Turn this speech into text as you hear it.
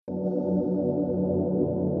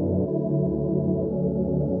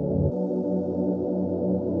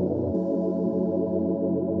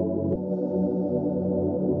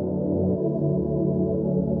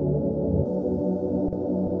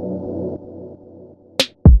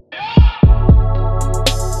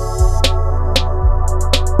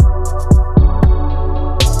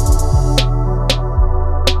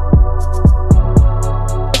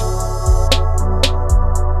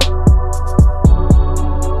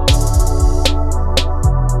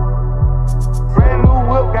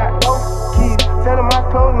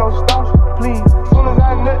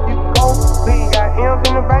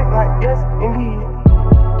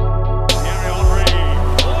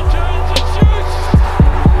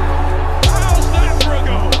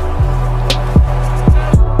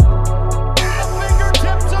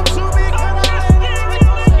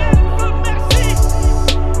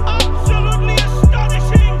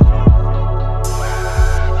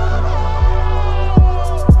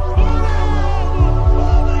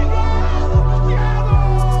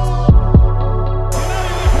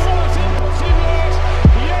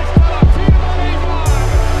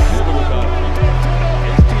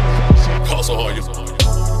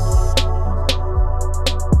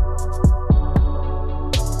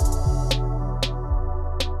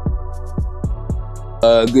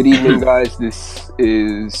Good evening, guys. This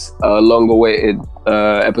is a long-awaited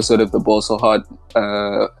episode of the Ball So Hard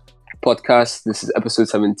podcast. This is episode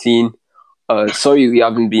 17. Sorry we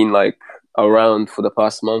haven't been around for the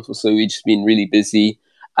past month or so. We've just been really busy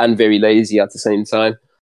and very lazy at the same time.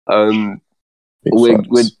 We're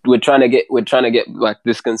trying to get like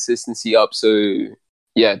this consistency up. So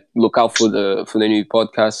yeah, look out for the new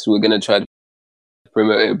podcast. We're gonna try to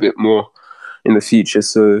promote it a bit more in the future.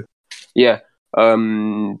 So yeah.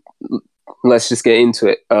 Let's just get into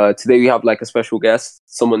it. Today we have a special guest,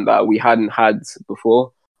 someone that we hadn't had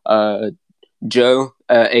before. Joe,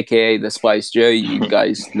 aka the Spice Joe. You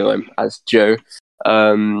guys know him as Joe.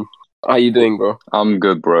 How you doing, bro? I'm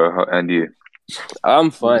good, bro. And you?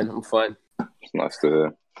 I'm fine. It's nice to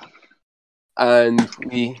hear. And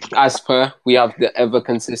we have the ever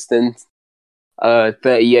consistent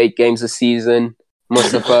 38 games a season,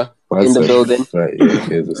 Mustafa in the building. 38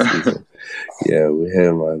 games a season. Yeah, we're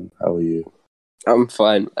here, man. How are you? I'm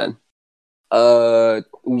fine, man.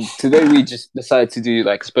 Today we just decided to do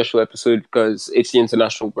a special episode because it's the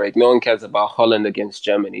international break. No one cares about Holland against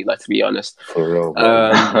Germany, let's be honest. For real,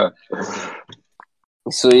 man.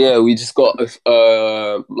 So yeah, we just got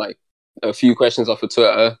a few questions off of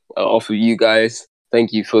Twitter, off of you guys.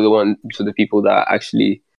 Thank you for the people that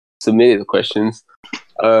actually submitted the questions.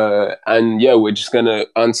 And yeah, we're just gonna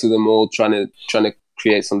answer them all, trying to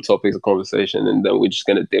create some topics of conversation, and then we're just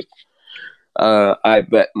gonna dip. I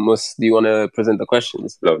bet. Do you want to present the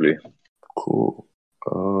questions? Lovely. Cool.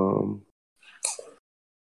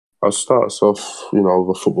 I'll start us off, with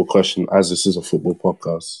a football question, as this is a football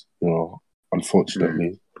podcast.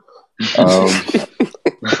 Unfortunately,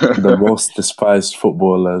 the most despised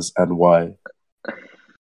footballers and why?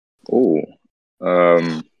 Oh,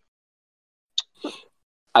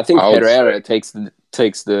 I think Herrera takes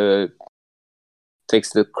the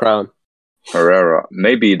crown. Herrera,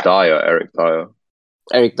 maybe Eric Dyer.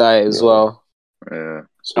 Eric Dyer as well. Yeah.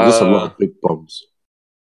 So there's a lot of big bombs.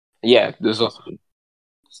 Yeah,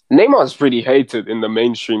 Neymar's pretty hated in the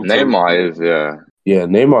mainstream. Neymar is, yeah. Yeah,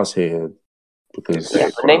 Neymar's hated because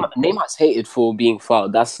Neymar's hated for being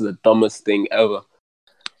fouled. That's the dumbest thing ever.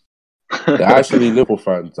 They're actually Liverpool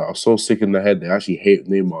fans that are so sick in the head. They actually hate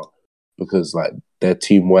Neymar because their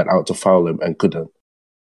team went out to foul him and couldn't.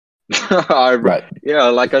 I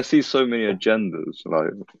see so many agendas.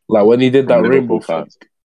 Like when he did that rainbow fans. flick.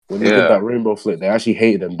 When he did that rainbow flick, they actually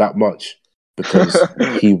hated him that much because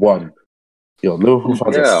he won. Yo, Liverpool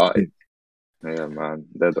fans are sick. Yeah, man,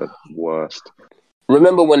 they're the worst.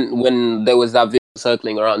 Remember when there was that video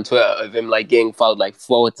circling around Twitter of him getting fouled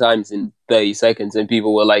 4 times in 30 seconds, and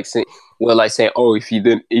people were saying, "Oh, if he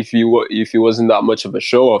wasn't that much of a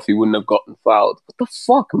show off, he wouldn't have gotten fouled." What the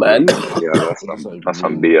fuck, man? Yeah, that's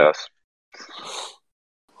some BS.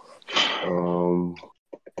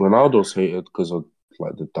 Ronaldo's hated because of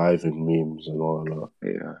the diving memes and all that.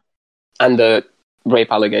 Yeah, and the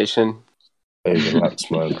rape allegation. Hey, relax,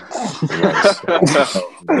 man.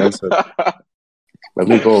 Relax. Let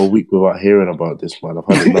me go a week without hearing about this, man. I've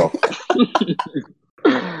had enough.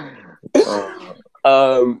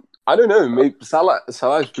 I don't know. Maybe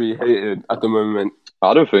Salah's pretty hated at the moment.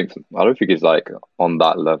 I don't think he's on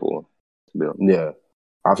that level. To be honest. Yeah,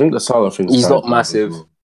 I think the Salah thing. He's not massive.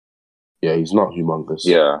 Yeah, he's not humongous.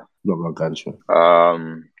 Yeah, not gargantuan. I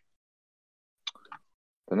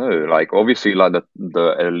don't know. Obviously,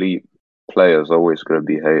 the elite players are always going to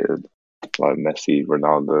be hated, like Messi,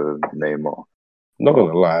 Ronaldo, Neymar. Not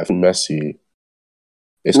gonna lie, I think Messi.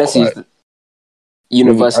 Messi's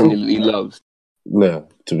universally loved. Yeah,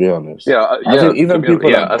 to be honest. Yeah, I think even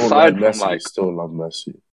people that don't aside like from Messi still love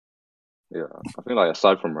Messi. Yeah, I think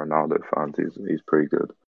aside from Ronaldo fans, he's pretty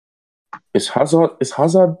good. Is Hazard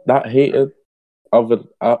that hated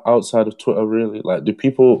outside of Twitter? Really? Do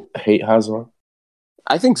people hate Hazard?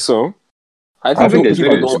 I think so. I think they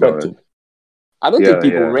do. I don't think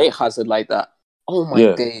people rate Hazard like that. Oh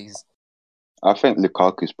my days. I think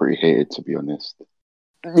Lukaku's pretty hated, to be honest.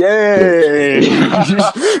 Yay!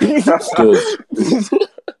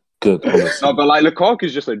 Good, honestly. No, but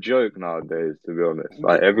Lukaku's just a joke nowadays, to be honest.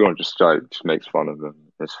 Everyone just makes fun of him.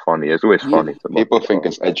 It's funny. It's always funny. People think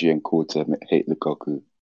it's edgy and cool to hate Lukaku.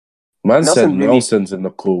 Man said Nelson's in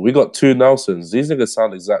the call. We got 2 Nelsons. These niggas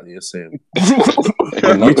sound exactly the same.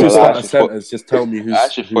 You two start a sentence, just tell me who's... I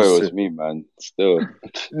actually thought it was me, man. Still.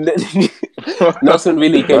 Nelson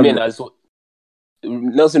really came in as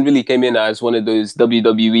one of those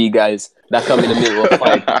WWE guys that come in the middle of a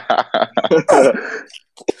fight.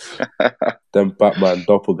 Them Batman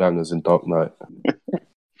doppelgangers in Dark Knight.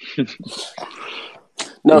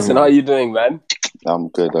 Nelson, how are you doing, man? I'm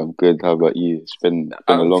good. How about you? It's been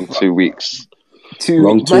a long 2 weeks.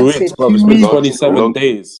 Long 2 weeks, bro. It's been 27 Long-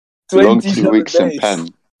 days. Long 2 weeks in days. pen.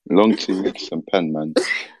 Long 2 weeks in pen, man.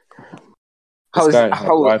 This guy had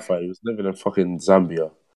Wi-Fi. He was living in fucking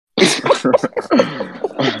Zambia.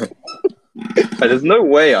 There's no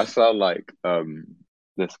way I sound like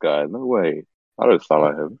this guy. No way. I don't sound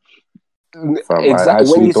like him. Fam,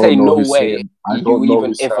 Exactly. When you say no way,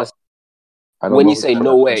 when you say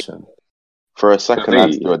no way. For a second, I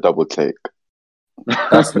had to do a double take.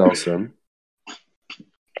 That's Nelson.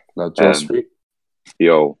 Now, Josh,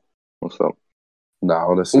 yo, what's up? Nah,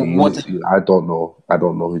 honestly, I don't know. I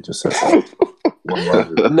don't know who just said that.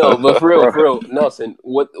 No, but for real, Nelson,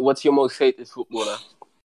 what's your most hated footballer?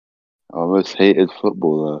 My most hated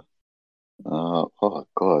footballer. Oh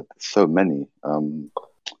God, so many.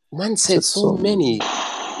 Man said so many.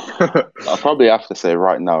 I probably have to say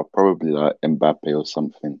right now, probably like Mbappe or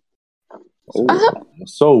something. You're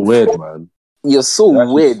so weird, man. You're so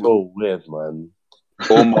weird. So weird, man.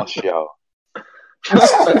 Or Martial.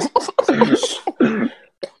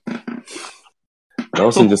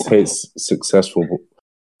 Nelson just hates successful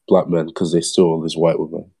black men because they steal all these white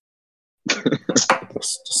women.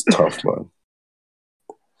 That's just tough, man.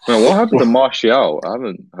 Man, what happened to Martial? I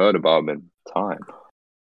haven't heard about him in time.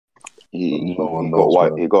 He knows,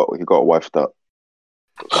 got wifed up.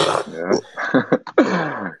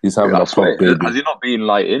 Yeah. He's having a pop baby. Has he not been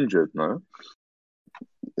like injured? No.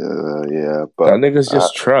 Yeah, but that nigga's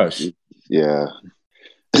just trash. Yeah.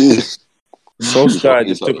 Solskjaer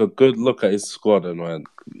just took a good look at his squad and went,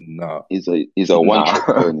 nah. He's a one-trick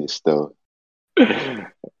pony still.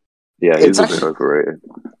 Yeah, he's a bit overrated.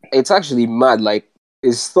 It's actually mad. Like,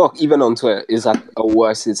 his stock, even on Twitter, is at the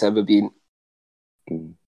worst it's ever been.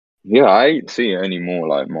 Yeah, I ain't seeing any more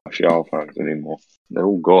like Martial fans anymore. They're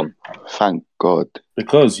all gone. Thank God.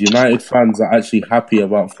 Because United fans are actually happy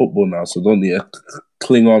about football now, so don't they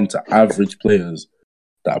cling on to average players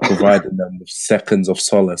that are providing them with seconds of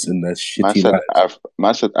solace in their shitty lives.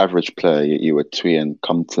 Man said average player, you were tweeting,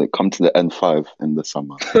 come to the N5 in the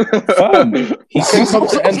summer. Fam, he can come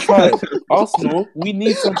to N5. Arsenal, we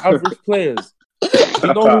need some average players.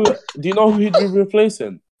 Do you know who he'd be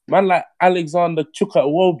replacing? Man like Alexander Chuka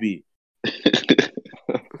Iwobi.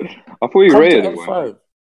 I thought you rated him.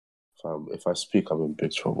 Fam, if I speak, I'm in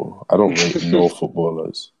big trouble. I don't rate no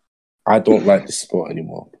footballers. I don't like this sport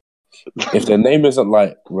anymore. If their name isn't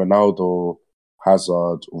like Ronaldo,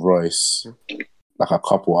 Hazard, Royce, like a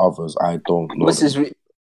couple others, I don't know.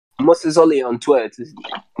 Mus is only on Twitter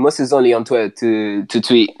to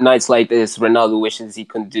tweet nights like this. Ronaldo wishes he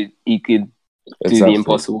could do the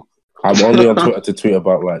impossible. I'm only on Twitter to tweet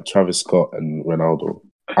about like Travis Scott and Ronaldo.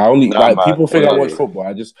 People think I watch football.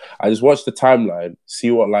 I just watch the timeline, see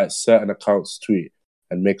what like certain accounts tweet,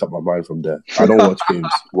 and make up my mind from there. I don't watch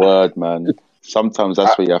games. Word, man. Sometimes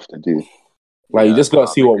that's what you have to do. Like you just got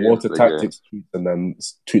to see what Water Tactics tweets and then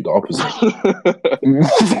tweet the opposite.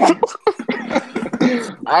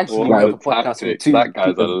 Actually, that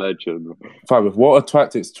guy's a legend. Fam, if Water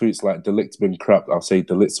Tactics tweets like Delict's been crap, I'll say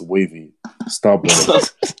Delict's wavy. Starboy.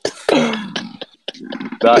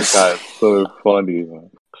 That guy's so funny, man.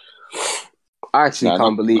 I actually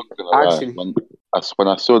can't believe. When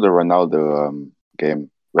I saw the Ronaldo game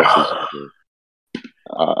versus,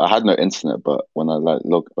 I had no internet, but when I like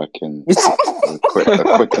logged back in, a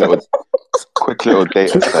quick little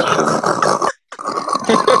data session.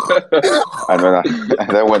 and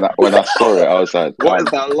then when I saw it, I was like, "What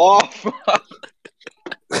is that laugh?"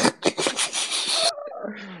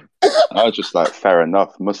 I was just like, "Fair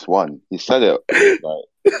enough, must won." He said it like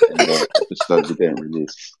in the episode we didn't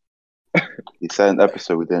release. He said in the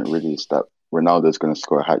episode we didn't release that Ronaldo's going to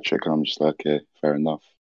score a hat trick, and I'm just like, "Okay, fair enough."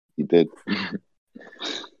 He did.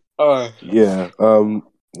 Yeah.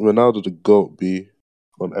 Ronaldo the GOAT be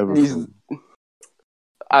on everything.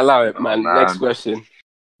 Allow it, man. Next question.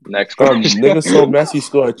 Niggas saw Messi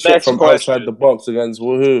score a chip from outside the box against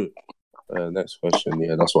Woohoo. Next question.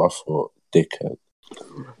 Yeah, that's what I thought. Dickhead.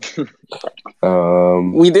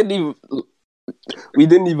 We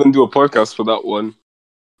didn't even do a podcast for that one.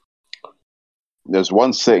 There's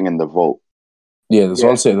one sitting in the vault. Yeah, there's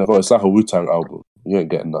one sitting in the vault. It's like a Wu-Tang album. You ain't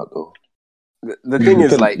getting that though. The thing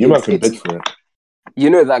is, like, you might can bid for it. You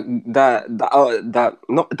know that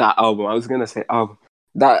not that album. I was gonna say album.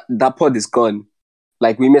 That pod is gone.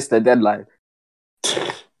 Like, we missed the deadline.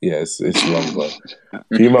 Yeah, it's long, but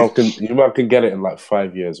you might can get it in like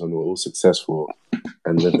 5 years when we're all successful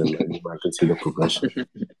and living. And you might can see the progression.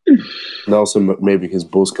 Nelson, maybe his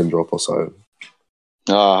balls can drop or something.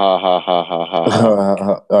 All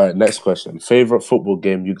right, next question. Favorite football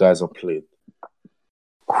game you guys have played?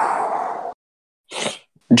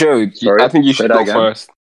 Joe, I think you should go first.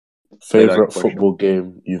 Favorite question. football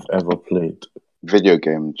game you've ever played? Video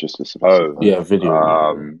game, just to specify. Oh, Yeah,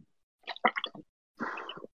 video. game.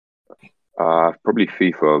 Probably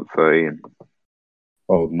FIFA 13.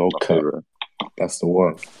 Oh, no My cap. favorite. That's the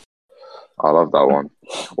one. I love that one.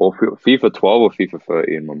 Or FIFA 12 or FIFA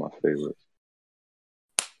 13 were my favorites.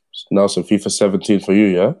 Now some FIFA 17 for you,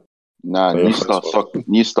 yeah? Nah, Oh, New yeah, Star first Soccer.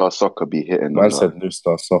 New Star Soccer be hitting. Man on said that. New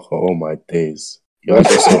Star Soccer. Oh my days. You're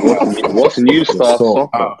just so What's New Star so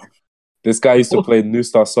Soccer? out. This guy used to play New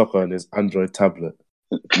Star Soccer on his Android tablet.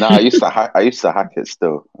 Nah, I used to hack it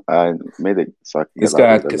still. I made it so I could This get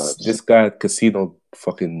guy like had the lives. this guy had casino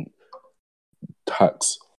fucking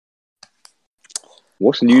hacks.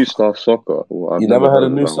 What's New Star Soccer? Well, I've You never heard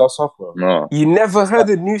of of New that Star one. Soccer? No. You never heard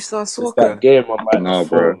of New Star It's Soccer? that game on like No, the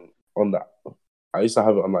bro. phone on that. I used to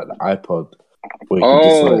have it on like the iPod where you could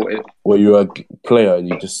just like where you're a player and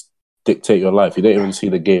you just dictate your life. You don't even see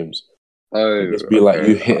the games. You just be like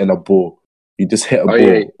you hitting a ball. You just hit a ball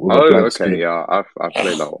yeah. with a blank Okay, screen. yeah, I've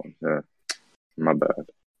played that one. Yeah, my bad.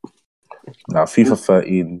 Now FIFA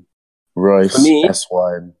 13, Royce, For me-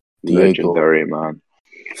 S1, Diego. Legendary, man.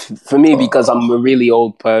 For me, because I'm a really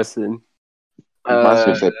old person.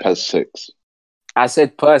 Massive said PES 6. I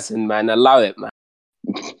said person, man. Allow it, man.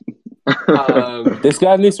 This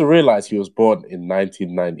guy needs to realize he was born in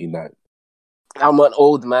 1999. I'm an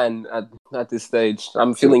old man at this stage.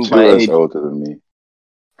 I'm feeling You're 2 my years age. older than me.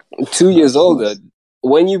 2 years older.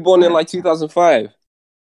 When you born in like 2005?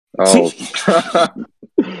 Oh,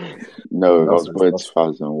 No, I That's was born in that's-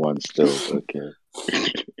 2001 still. Okay.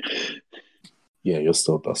 Yeah, you're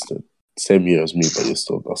still dusted. Same year as me, but you're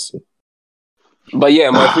still dusted. But yeah,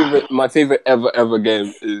 my favorite ever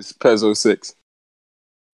game is PES 06.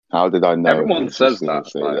 How did I know? Everyone says Just that,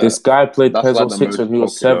 say like- This guy played That's PES like the 06 when most he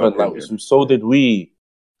was popular 7. Like, opinion. so did we.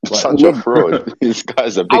 Like, Such a fraud. This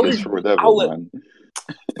guy's the biggest fraud ever, man.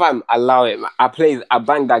 Fam, allow it, man. I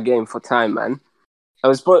banged that game for time, man.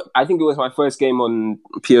 I think it was my first game on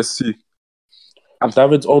PS2.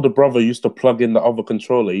 David's older brother used to plug in the other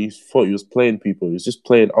controller. He thought he was playing people. He was just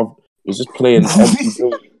playing. He was just playing empty.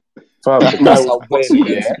 Fam, the guy Most I'll was box playing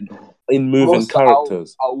you, against in moving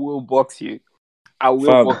characters. I will box you. I will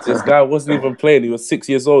Fam, box this you. guy wasn't even playing. He was 6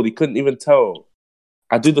 years old. He couldn't even tell.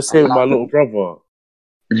 I do the same with my little brother.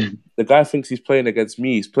 The guy thinks he's playing against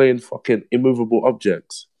me. He's playing fucking immovable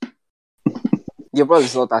objects. Your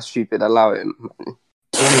brother's not that stupid. Allow him.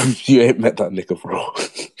 You ain't met that nigga, bro.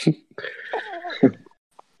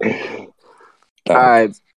 I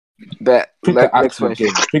bet. Pick Next an actual question.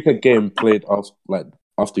 game. Pick a game played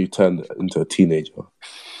after you turned into a teenager.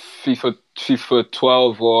 FIFA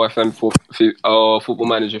 12 or Football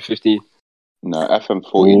Manager 15. No, FM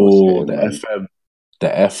 14 was Oh, hitting, the man. FM. The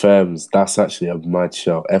FMs. That's actually a mad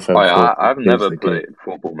shout. FM. I've never played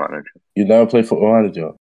Football Manager. You never played Football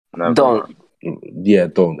Manager? Never, Don't. man. Yeah,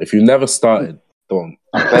 don't. If you never started, don't.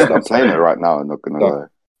 I'm playing it right now, I'm not gonna lie.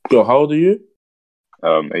 Yo, how old are you?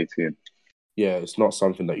 18. Yeah, it's not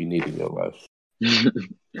something that you need in your life,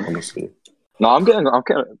 honestly. No, I'm getting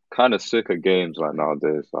kind of sick of games like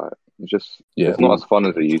nowadays. Like Yeah, it's not as fun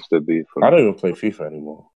as it used to be. For I me. don't even play FIFA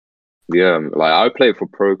anymore. Yeah, like I play for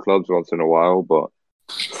pro clubs once in a while, but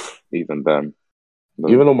even then,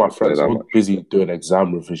 Even though my don't play friends that are much. busy doing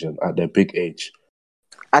exam revision at their big age.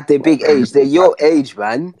 At their big age, they're your age,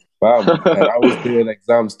 man. Bam, and I was doing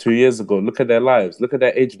exams 2 years ago. Look at their lives. Look at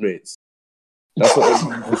their age mates. That's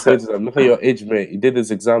what I say to them. Look at your age mate. He did his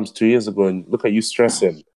exams 2 years ago, and look at you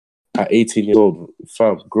stressing at 18 years old.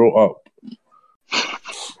 Fam, grow up.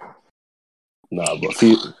 Nah, but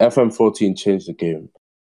FM 14 changed the game.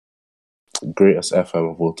 Greatest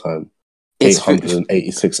FM of all time. It's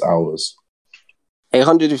 886 hours.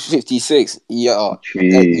 856. Yeah,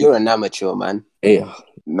 Jeez. you're an amateur, man.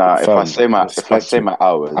 Nah, if Fam, I say my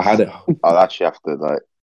hours, I had it. I'll actually have to like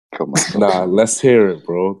kill myself. Nah, let's hear it,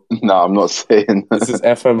 bro. No, I'm not saying. This is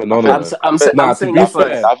FM Anonymous. I'm Nah, saying to be that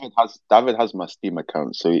fair, first. David has my Steam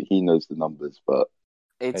account, so he knows the numbers. But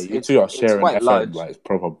It's, hey, you it's, two are it's sharing quite FM large. like it's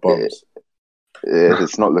proper bumps.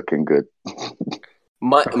 it's not looking good.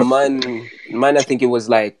 Mine, I think it was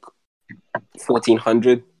like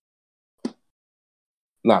 1400.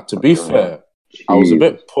 Nah, to be fair, I was a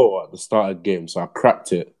bit poor at the start of the game, so I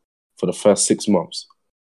cracked it for the first 6 months.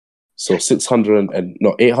 So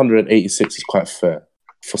 886 is quite fair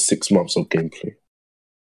for 6 months of gameplay.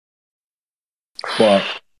 But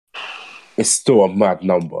it's still a mad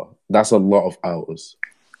number. That's a lot of hours.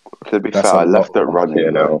 To be That's fair, I a left lot. it running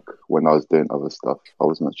You know. like, when I was doing other stuff. I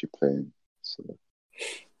wasn't actually playing. So.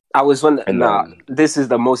 I was wondering. And Nah, then- this is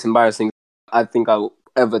the most embarrassing I think I'll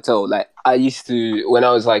ever tell. Like I used to when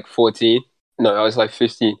I was like 14. No, I was like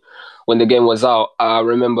 15. when the game was out, I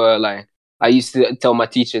remember like I used to tell my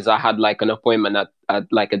teachers I had like an appointment at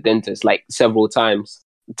like a dentist like several times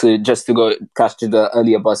to go catch the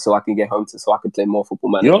earlier bus so I can get home so I could play more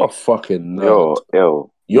Football Manager. You're a fucking nerd. You're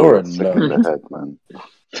ill. You're a sick in the nerd. head,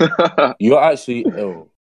 man. You're actually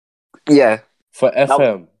ill. Yeah. For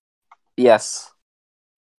FM. Yes.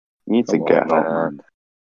 You need to Come get on, out,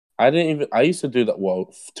 man. man. I used to do that.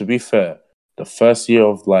 Well, to be fair, the first year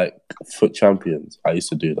of like Foot Champions, I used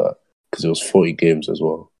to do that because it was 40 games as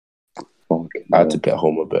well. Fucking I had to hell. get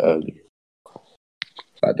home a bit early.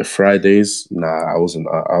 Like the Fridays, I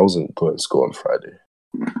wasn't going to school on Friday.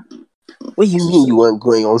 What do you mean you weren't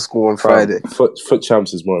going on school on Friday? Foot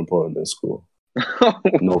Champs is more important than school.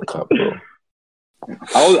 No cap, bro.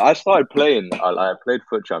 I started playing. I played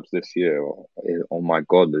Foot Champs this year. Oh my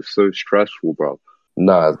god, it's so stressful, bro.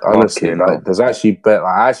 Nah, honestly, Fucking like hell. there's actually better.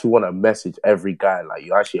 Like, I actually want to message every guy. Like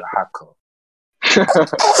you're actually a hacker.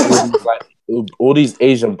 all these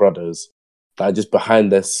Asian brothers that are just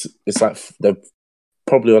behind this. It's like they're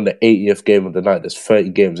probably on the 80th game of the night. There's 30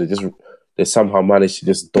 games. They somehow manage to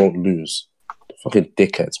just don't lose. Fucking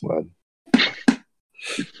dickheads, man.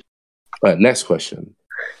 Right, next question.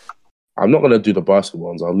 I'm not gonna do the basketball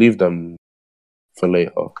ones. I'll leave them for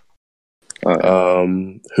later.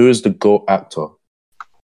 Who is the GOAT actor?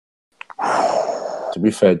 To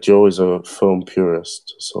be fair, Joe is a film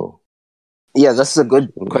purist, so Yeah, that's a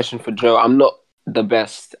good question for Joe. I'm not the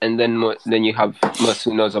best, and then you have Mus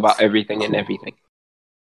who knows about everything and everything.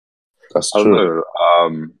 that's I don't true.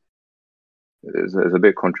 know. It's a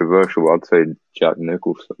bit controversial. I'd say Jack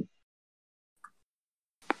Nicholson.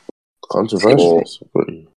 Controversial.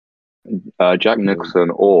 Jack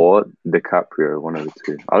Nicholson or DiCaprio, one of the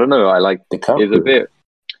two. I don't know. I like DiCaprio. it's a bit.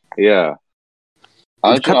 Yeah.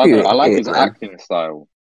 I like his man. acting style,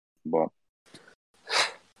 but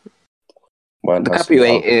Man, DiCaprio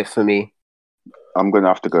ain't it for me. I'm gonna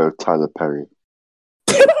have to go with Tyler Perry.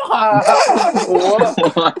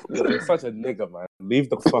 What? You're such a nigga, man. Leave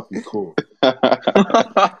the fucking cool.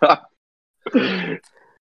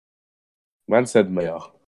 Man said Mayor.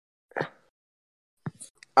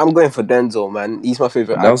 I'm going for Denzel, man. He's my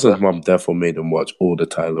favorite Nelson's actor. mum therefore made him watch all the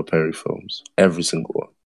Tyler Perry films. Every single one.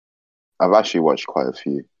 I've actually watched quite a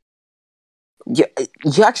few. Yeah,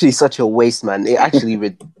 you're actually such a waste, man. It actually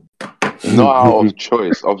Not out of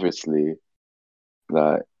choice, obviously.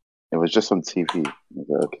 Like, it was just on TV. I was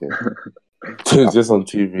like, okay. It's just on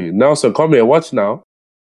TV. Nelson, come here, watch now.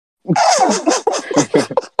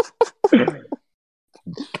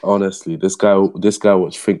 Honestly, this guy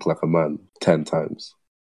watched Think Like a Man 10 times.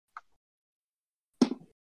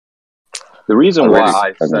 the reason why Already, I I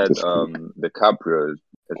need said to speak. DiCaprio is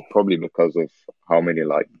probably because of how many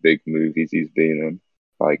like big movies he's been in.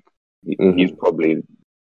 Like he's probably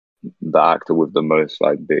the actor with the most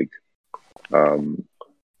like big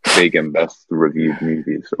and best reviewed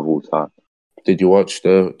movies of all time. Did you watch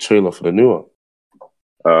the trailer for the new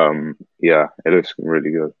one? Yeah, it looks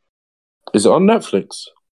really good. Is it on Netflix?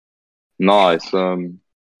 No, it's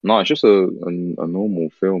just a normal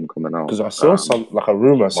film coming out. Because I saw a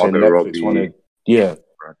rumor saying Margot Netflix Robbie, wanted,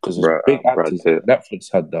 because it's big actors.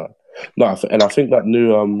 Netflix had that. No, and I think that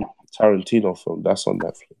new Tarantino film that's on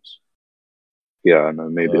Netflix. Yeah, no,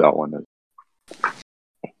 maybe that one is.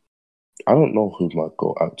 I don't know who my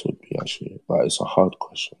GOAT actor would be actually. Like, it's a hard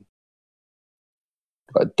question.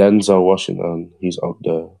 Like Denzel Washington, he's up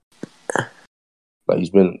there. Like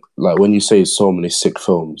he's been like when you say so many sick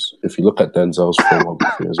films, if you look at Denzel's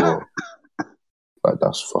filmography as well, like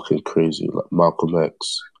that's fucking crazy. Like Malcolm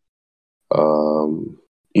X,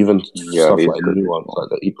 even stuff like new ones like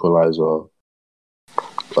The Equalizer.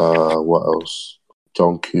 What else?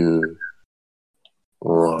 John Q.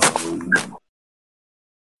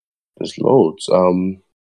 There's loads. I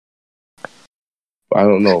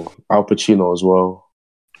don't know. Al Pacino as well.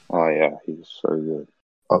 Oh yeah, he's so good.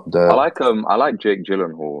 Up there. I like Jake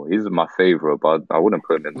Gyllenhaal. He's my favorite, but I wouldn't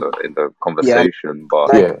put him in the conversation.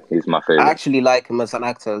 But he's my favorite. I actually like him as an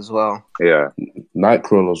actor as well. Yeah,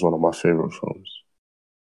 Nightcrawler is one of my favorite films.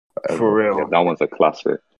 For real, yeah, that one's a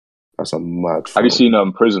classic. That's a mad film. Have you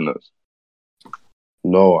seen Prisoners?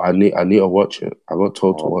 No, I need to watch it. I got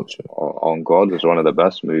told to watch it. On God, it's one of the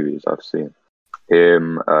best movies I've seen.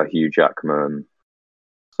 Him, Hugh Jackman,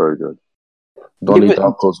 so good. Donnie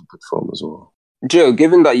Darko's a good film as well. Joe,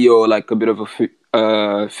 given that you're like a bit of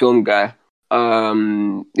a film guy,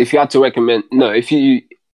 if you had to recommend,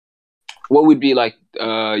 what would be like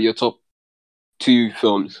your top 2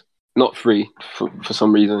 films, not 3 for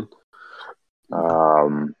some reason? I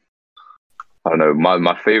don't know.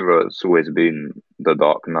 My favorite's always been The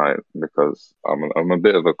Dark Knight because I'm a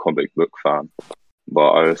bit of a comic book fan. but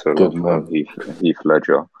I also Good love man. Heath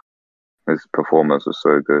Ledger. His performance was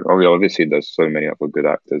so good. I mean, obviously, there's so many other good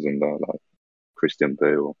actors in there, like Christian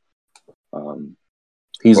Bale.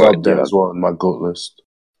 He's But, up there yeah. as well on my GOAT list.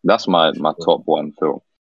 That's my top one film.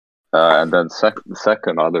 And then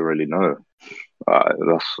second, I don't really know.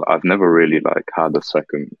 I've never really like had a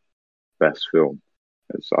second best film.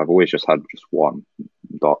 I've always just had just one,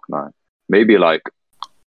 Dark Knight. Maybe like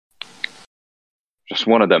just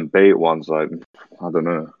one of them bait ones, like I don't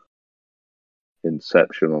know,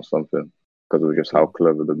 Inception or something, because of just how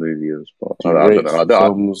clever the movie is. But Do you I rate don't know.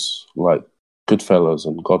 films like Goodfellas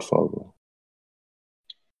and Godfather?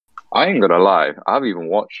 I ain't gonna lie. I haven't even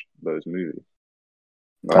watched those movies.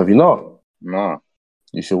 No. Have you not? No.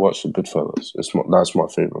 You should watch the Goodfellas. That's my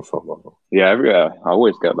favorite film ever. Yeah, I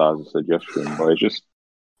always get that as a suggestion, but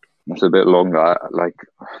it's a bit longer. Like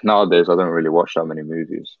nowadays, I don't really watch that many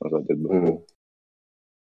movies as I did before.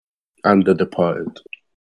 And The Departed.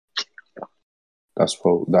 That's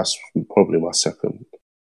probably my second.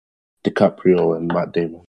 DiCaprio and Matt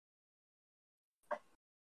Damon.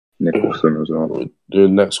 Nicholson as well. Do the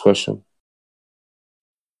next question.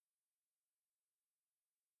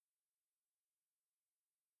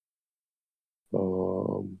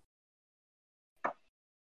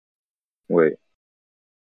 Wait,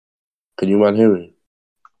 Can you man hear me?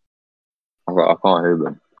 I can't hear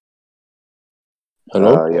them.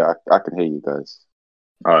 Hello? Yeah, I can hear you guys.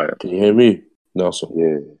 All right, Can you hear me, Nelson?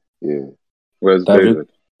 Yeah. where's David?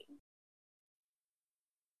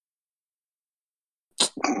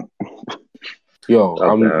 Yo,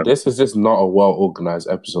 Okay. this is just not a well-organized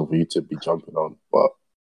episode for you to be jumping on, but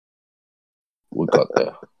we got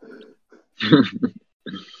there.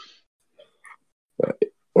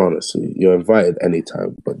 Honestly, you're invited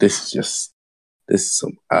anytime, but this is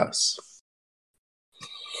some ass.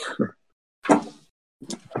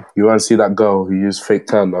 You want to see that girl who used fake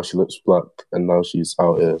tan, now she looks black, and now she's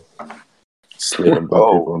out here slaying black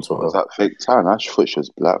people on Twitter. Was that fake tan? I thought she was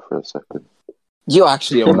black for a second. You're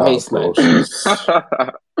actually a Nah, race, bro, man.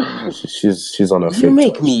 she's on a fake You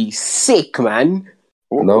make tan. me sick, man.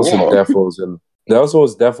 Nelson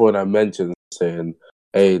was therefore when I mentioned saying,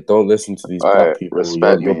 "Hey, don't listen to these black people.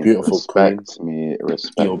 Respect You're me. beautiful queen. Respect me.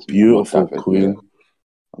 You're beautiful queen."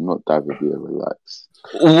 I'm not David here. Relax.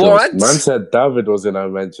 What? Man said David was in our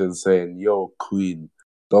mention saying, "Yo, queen,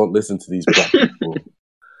 don't listen to these black people.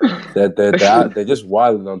 they're just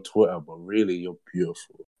wilding on Twitter, but really, you're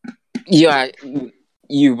beautiful." Yeah,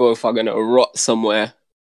 you both are gonna rot somewhere.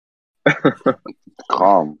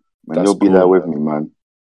 Calm. Man, That's you'll be cool, there with man. me, man.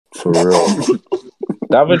 For real.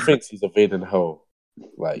 David thinks he's evading hell.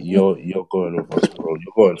 Like you're going with us, bro.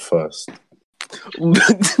 You're going first.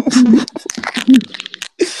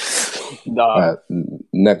 Nah.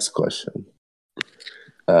 Next question.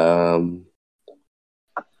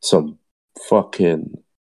 Some fucking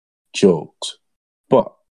jokes,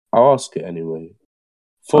 but I'll ask it anyway.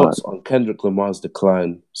 Thoughts on Kendrick Lamar's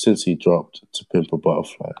decline since he dropped To Pimp a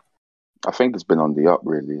Butterfly? I think it's been on the up,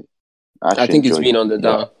 really. I think it's been on the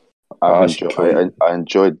down. I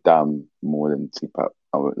enjoyed Damn more than T-Pap.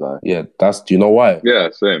 I won't lie. Yeah, do you know why? Yeah,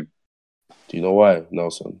 same. Do you know why,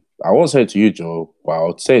 Nelson? I won't say it to you, Joe, but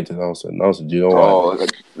I'll say it to Nelson. Nelson, do you know why? Oh,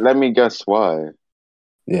 let me guess why.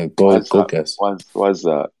 Yeah, go guess. Why's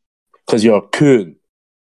that? Because you're a coon.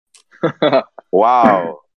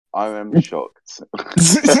 Wow, I am shocked.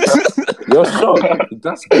 You're shocked.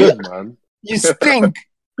 That's good, man. You stink.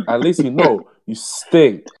 At least you know you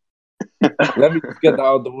stink. Let me just get that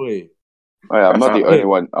out of the way. Oh, yeah, I'm not the only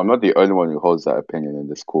one. I'm not the only one who holds that opinion in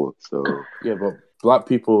this court. So yeah, but black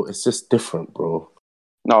people, it's just different, bro.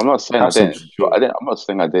 No, I'm not saying I didn't. I'm not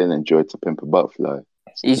saying I didn't enjoy To Pimp a Butterfly.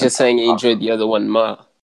 He's just saying he enjoyed the other one more.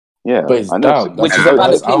 Yeah, but it's I know down. Which is a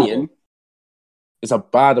bad opinion. It's a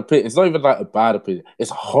bad opinion. It's not even like a bad opinion.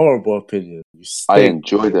 It's a horrible opinion. I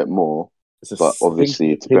enjoyed it more, but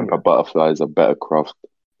obviously To Pimp a Butterfly is a better craft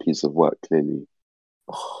piece of work. Clearly,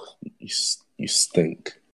 you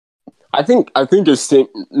stink. I think it's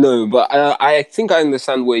no, but I think I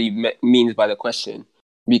understand what he means by the question,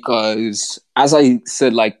 because as I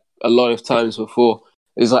said like a lot of times before,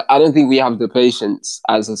 it's like I don't think we have the patience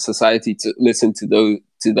as a society to listen to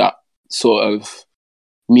that sort of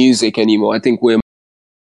music anymore. I think we're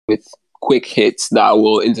with quick hits that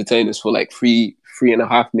will entertain us for like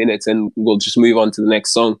 3.5 minutes, and we'll just move on to the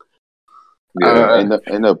next song. Yeah,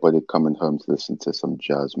 ain't nobody coming home to listen to some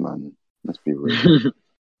jazz, man. Let's be real.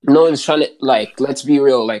 No one's trying to let's be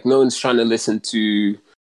real. Like no one's trying to listen to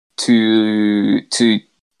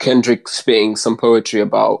Kendrick spitting some poetry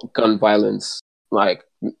about gun violence. Like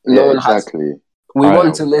no one exactly. We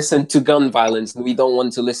want to listen to gun violence. We don't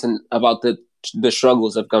want to listen about the the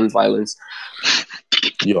struggles of gun violence.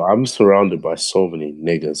 Yo, I'm surrounded by so many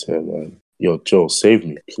niggas here, man. Yo, Joe, save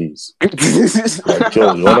me, please. Like,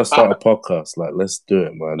 Joe, you want to start a podcast? Like, let's do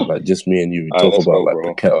it, man. Like, just me and you. We talk let's about, go, like,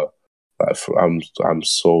 bro. Paqueta. Like, I'm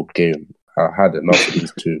so game. I had enough of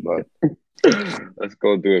these two, man. Let's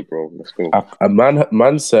go do it, bro. Let's go. A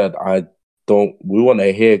man said, we want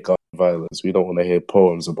to hear gun violence. We don't want to hear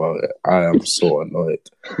poems about it. I am so annoyed.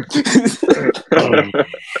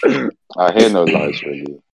 I hear no lies,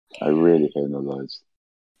 really. I really hear no lies.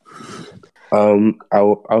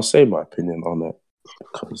 I'll say my opinion on it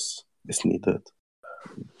because it's needed.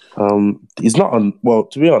 He's not on. Well,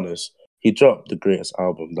 to be honest, he dropped the greatest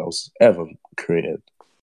album that was ever created.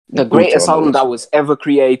 The greatest album that was ever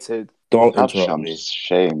created. Don't Have interrupt some me.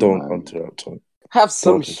 shame, Don't man. interrupt me. Have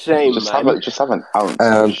some shame, Just man. have an ounce of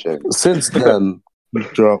And shame. since then, he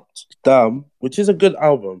dropped Damn, which is a good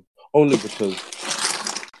album, only because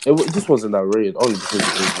it just wasn't that rated. Only because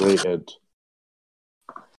it was rated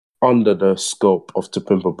under the scope of To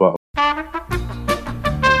Pimp a Butterfly.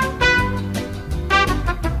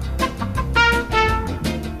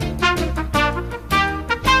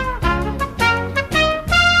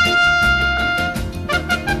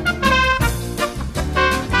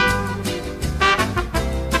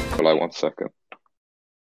 For like 1 second.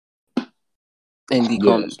 Indie Yes.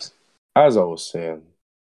 comics. As I was saying,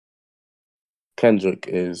 Kendrick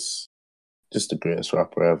is just the greatest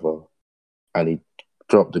rapper ever, and he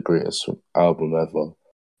dropped the greatest album ever.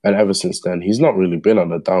 And ever since then, he's not really been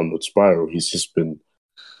on a downward spiral. He's just been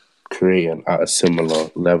creating at a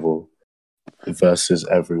similar level, verses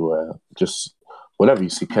everywhere. Just whenever you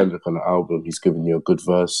see Kendrick on the album, he's giving you a good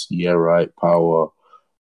verse. Yeah, right, Power,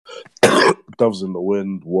 Doves in the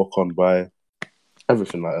Wind, Walk On By,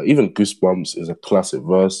 everything like that. Even Goosebumps is a classic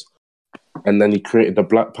verse. And then he created the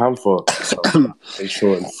Black Panther song,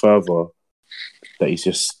 ensuring further that he's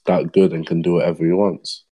just that good and can do whatever he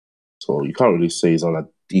wants. So you can't really say he's on a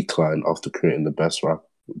decline after creating the best rap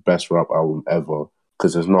album ever,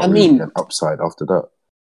 because there's not really an upside after that.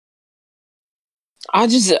 I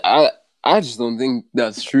just don't think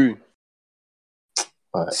that's true.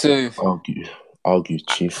 Right, So argue,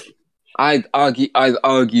 Chief. I'd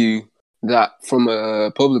argue that from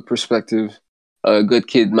a public perspective, Good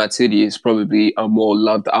Kid, Mad City is probably a more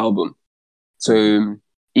loved album. So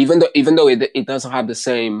even though it doesn't have the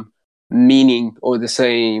same meaning or the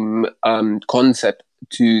same concept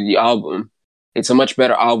to the album, it's a much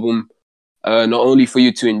better album. Not only for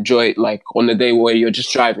you to enjoy it, like on the day where you're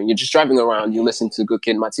just driving around, you listen to Good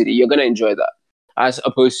Kid, Mad City, you're gonna enjoy that. As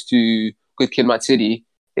opposed to Good Kid, Mad City,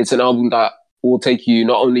 it's an album that will take you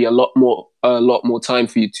not only a lot more time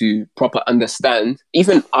for you to proper understand.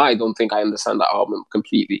 Even I don't think I understand that album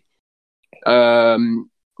completely.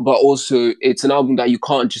 But also it's an album that you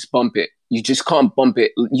can't just bump it. You just can't bump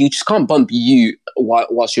it. You just can't bump you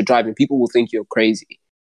whilst you're driving. People will think you're crazy.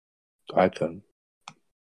 I can.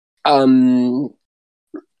 And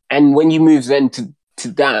when you move then to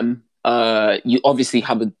Damn, you obviously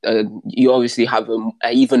have a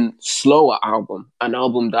even slower album, an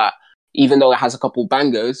album that, even though it has a couple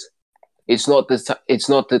bangers, it's not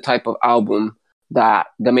the type of album that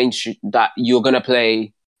that you're gonna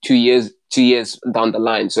play 2 years down the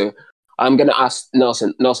line. So I'm gonna ask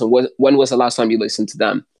Nelson, when was the last time you listened to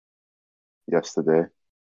Damn? Yesterday.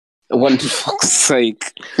 When, for fuck's sake,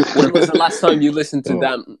 when was the last time you listened to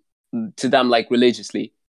Damn like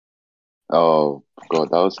religiously? Oh God,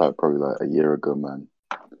 that was like probably like a year ago, man.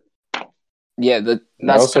 Yeah, that's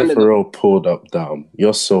Nelson kind of Farrell pulled up Damn.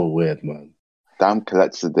 You're so weird, man. Damn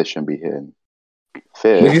collector's edition be hitting. He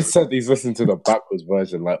Fear. said he's listening to the backwards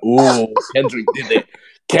version, like, oh, Kendrick did it.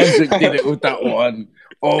 Kendrick did it with that one.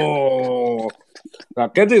 Oh. Now,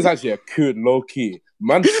 Kendrick's actually a cool, low-key.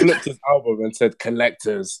 Man flipped his album and said,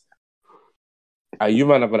 collectors. You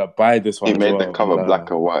man are going to buy this one. He made as well. the cover black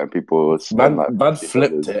and white, and people spend like Man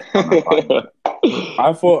flipped it.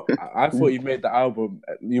 I thought he made the album.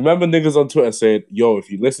 You remember niggas on Twitter saying, yo, if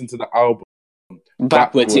you listen to the album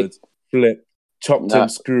backwards, flip, chopped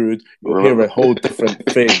and screwed, you'll hear a whole different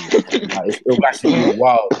thing. Like, it'll actually be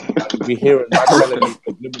wild. Like, you'll be hearing man telling me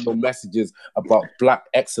subliminal messages about black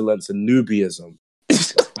excellence and Nubiism.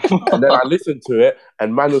 And then I listened to it,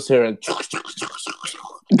 and man was hearing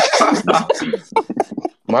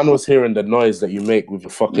the noise that you make with your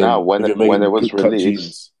fucking. Now, when it was released,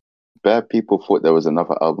 jeans. bare people thought there was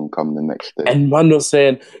another album coming the next day. And man was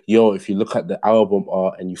saying, yo, if you look at the album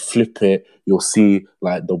art and you flip it, you'll see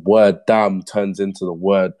like the word damn turns into the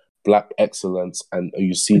word black excellence, and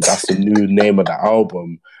you see that's the new name of the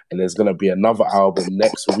album. And there's gonna be another album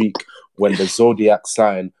next week when the zodiac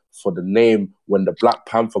sign for the name when the Black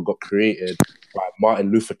Panther got created by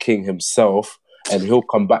Martin Luther King himself, and he'll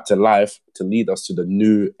come back to life to lead us to the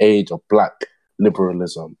new age of black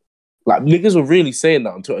liberalism. Like, niggas were really saying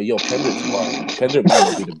that on Twitter. Yo, Kendrick might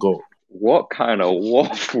not be the GOAT. What kind of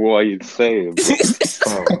waffle are you saying,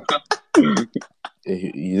 bro?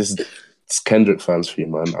 It's Kendrick fans for you,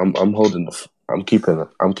 man. I'm keeping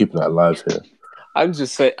it alive here. I'm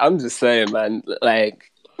just saying, man.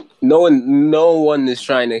 Like, no one is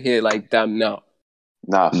trying to hear like damn now.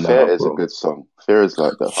 Nah, Fear is a good song. Fear is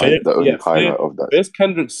like the only highlight of that. Fear's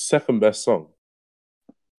Kendrick's second best song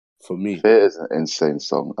for me. Fear is an insane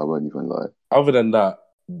song. I won't even lie. Other than that,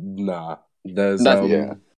 nah. There's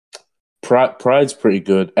Pride's pretty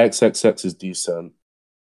good. XXX is decent,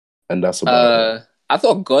 and that's about it. I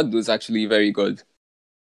thought God was actually very good.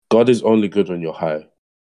 God is only good when you're high.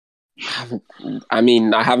 I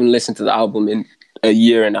mean, I haven't listened to the album in a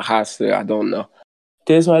year and a half, so I don't know.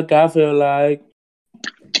 This what God feel like.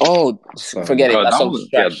 Oh, forget it. That song's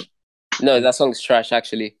trash. Good. No, that song's trash,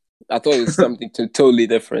 actually. I thought it was something totally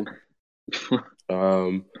different.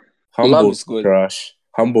 Humble's good. Trash.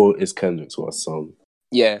 Humble is Kendrick's worst song.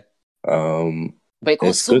 Yeah. But it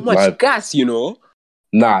got so much gas, you know?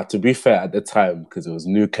 Nah, to be fair, at the time, because it was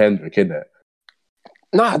new Kendrick, innit?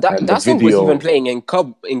 Nah, that song was even playing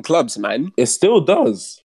in clubs, man. It still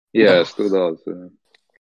does. Yeah, it still does. Yeah.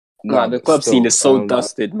 Nah, the club scene is so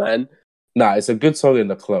dusted, man. Nah, it's a good song in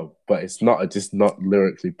the club, but it's just not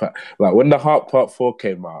lyrically. Like, when the Heart Part 4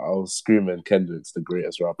 came out, I was screaming Kendrick's the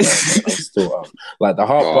greatest rapper. I was still up. Like, the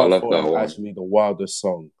Heart Part 4 is actually the wildest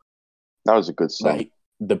song. That was a good song. Like,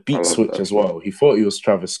 the beat switch as well. He thought he was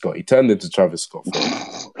Travis Scott. He turned into Travis Scott.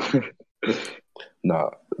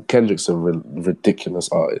 Nah, Kendrick's a ridiculous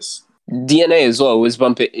artist. DNA as well was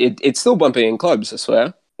bumping. It's still bumping in clubs, I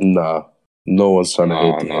swear. Nah, no one's trying to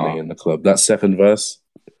hear DNA in the club. That second verse,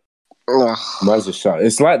 man's a shout.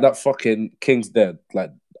 It's like that fucking King's Dead.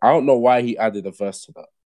 Like, I don't know why he added a verse to that.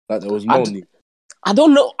 Like, there was no need. I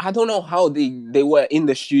don't know how they were in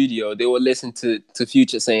the studio. They were listening to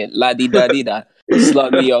Future saying la di da di da,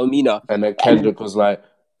 slut me Almina, and then Kendrick was like,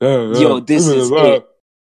 "Yo, this is it."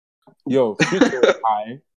 Yo, Future was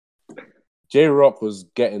high. J-Rock was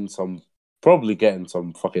probably getting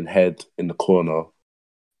some fucking head in the corner,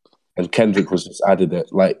 and Kendrick was just added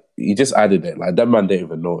it. Like, he just added it. Like, that man didn't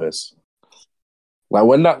even notice. Like,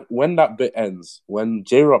 when that bit ends, when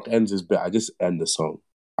J-Rock ends his bit, I just end the song.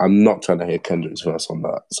 I'm not trying to hear Kendrick's verse on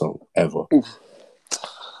that song ever.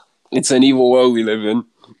 It's an evil world we live in.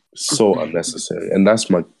 So unnecessary, and that's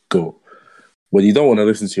my GOAT. But you don't want to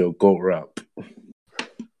listen to your GOAT rap.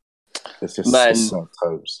 It's just sad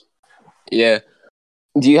times. Yeah.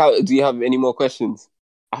 Do you have any more questions?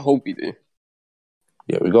 I hope you do.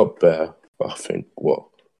 Yeah, we got Bear. I think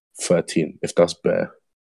 13. If that's Bear.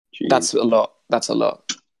 Jeez. That's a lot. That's a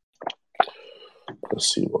lot.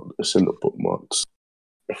 Let's see what it's in the bookmarks.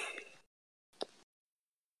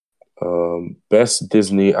 Best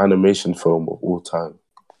Disney animation film of all time.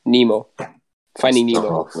 Nemo. Finding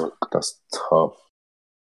Nemo. That's tough.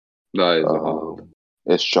 That is hard.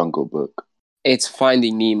 It's Jungle Book. It's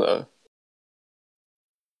Finding Nemo.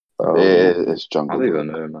 It's Jungle Book. I don't even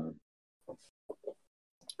know, man.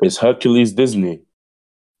 Is Hercules Disney?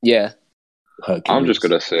 Yeah. Hercules. I'm just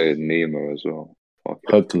gonna say Nemo as well.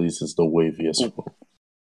 Hercules is the waviest one.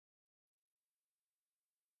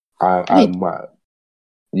 I might.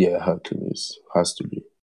 Yeah, Hercules has to be.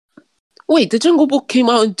 Wait, the Jungle Book came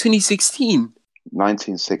out in 2016.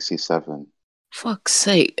 1967. Fuck's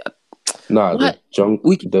sake. Nah, there's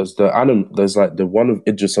like the one of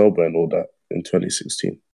Idris Elba and all that in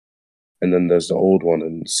 2016. And then there's the old one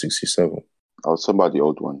in 67. I was talking about the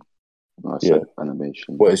old one. I said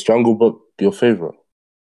animation. What, is Jungle Book your favourite?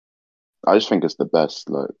 I just think it's the best,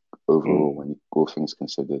 like, overall, when all things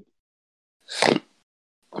considered.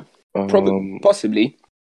 Possibly.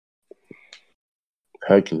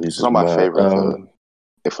 Hercules is not my favourite.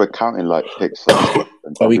 If we're counting, like, Pixar...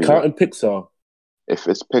 Are we counting Pixar? If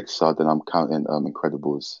it's Pixar, then I'm counting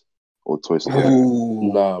Incredibles or Toy Story.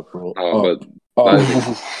 Ooh. Nah, bro.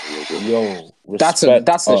 Yo, that's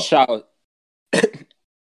a shout.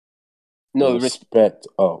 No, respect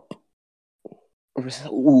up.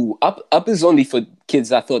 Ooh, up is only for kids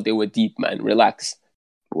that thought they were deep, man. Relax.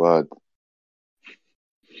 Word.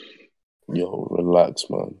 Yo, relax,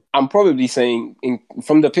 man. I'm probably saying,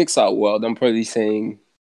 from the Pixar world, I'm probably saying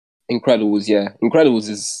Incredibles, yeah. Incredibles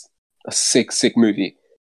is a sick movie.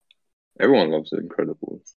 Everyone loves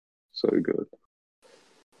Incredibles. So good.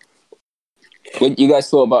 What you guys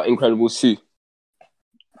thought about Incredibles 2?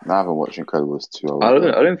 I haven't watched Incredibles 2.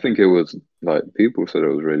 I don't think it was, like, people said it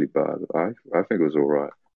was really bad. I think it was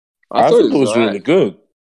alright. I I thought thought it was alright. really good.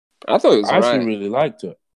 I thought it was I actually alright. really liked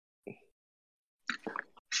it.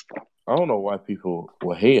 I don't know why people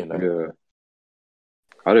were hating it. Yeah.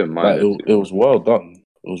 I didn't Like, mind it was well done.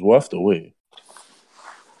 It was worth the wait.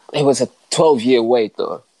 It was a 12-year wait,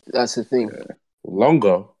 though. That's the thing.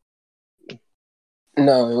 Longer.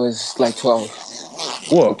 No, it was like 12.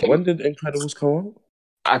 What? Okay. When did Incredibles come out?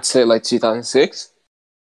 I'd say like 2006.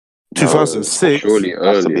 No, 2006? Surely It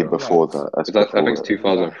has to be earlier. before that. That's I think before it's that.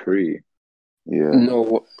 2003. Yeah,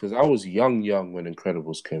 No, Because I was young when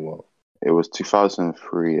Incredibles came out. it was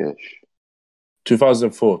 2003-ish.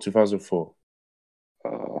 2004.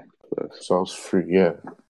 So I was 3, yeah.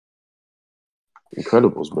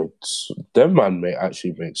 Incredibles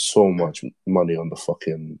actually made so much money on the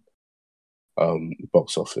fucking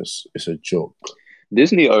box office. It's a joke.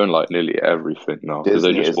 Disney own like nearly everything now because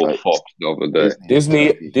they Disney just is bought like- Fox the other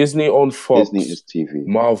day. Disney owned Fox. Disney is TV.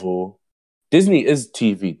 Marvel. Disney is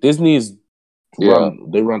TV. Disney is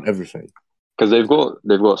they run everything. Because they've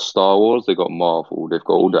got Star Wars, they've got Marvel, they've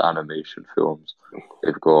got all the animation films,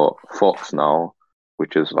 they've got Fox now,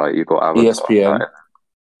 which is like you've got Avatar. ESPN. Right?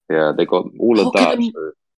 Yeah, they got all of How that. can-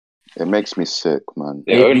 So It makes me sick, man.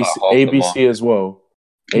 they own, ABC, like, half the ABC market. as well.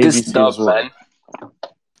 this ABC stuff, as well.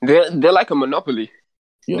 man. They're like a monopoly.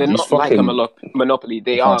 Yo, They're these not like a fucking- monopoly.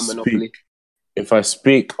 They if are I a monopoly. If I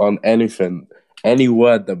speak on anything, any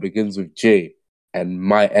word that begins with J and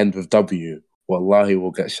might end with W, wallahi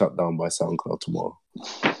will get shut down by SoundCloud tomorrow.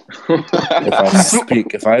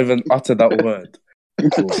 If I even utter that word,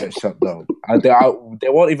 it will get shut down. They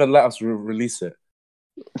won't even let us release it.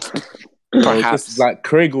 So Perhaps. just like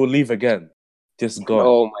Craig will leave again. Just gone.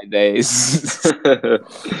 Oh my days.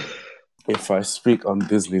 If I speak on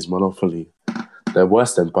Disney's monopoly, they're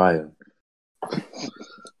worse than Bayern.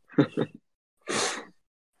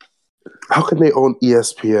 How can they own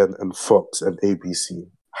ESPN and Fox and ABC?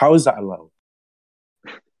 How is that allowed?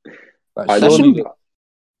 Like, I That don't- shouldn't be.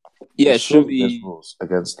 Yeah, surely surely. there's rules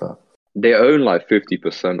against that. They own like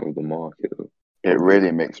 50% of the market. It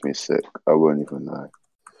really makes me sick. I won't even lie.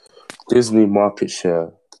 Disney market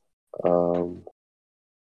share.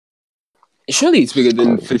 Surely it's bigger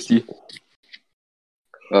than 50.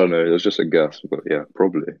 I don't know, it was just a guess, but yeah,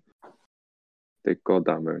 probably. They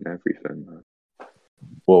goddamn own everything, man.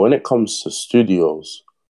 Well, when it comes to studios,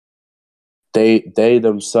 they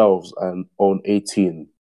themselves own 18,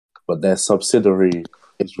 but their subsidiary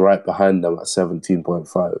is right behind them at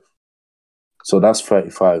 17.5. So that's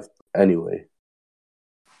 35 anyway.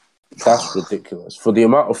 That's ridiculous. For the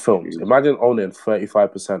amount of films, imagine owning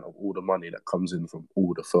 35% of all the money that comes in from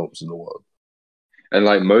all the films in the world. And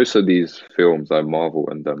like most of these films, like Marvel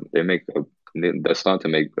and them, they're starting to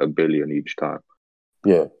make $1 billion each time.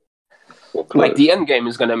 Yeah. Or Like close. the end game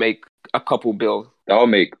is gonna make a couple bill. That'll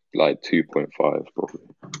make like 2.5 probably.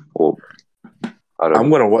 Or I don't I'm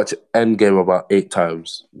know. going to watch Endgame about 8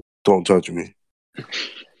 times. Don't judge me.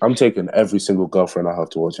 I'm taking every single girlfriend I have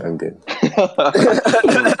to watch Endgame.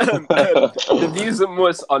 The views of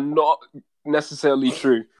Mus are not necessarily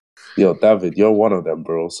true. Yo, David, you're one of them,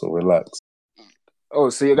 bro, so relax. Oh,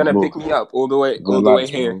 so you're gonna Look, pick me up all the way Relax,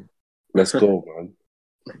 here. bro. Let's go, man.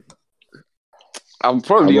 I'm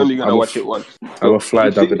probably I'm only gonna watch it once. I'm going to fly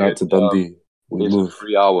You've seen David out it, to Dundee. We It's move. a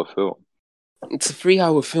 3-hour film. It's a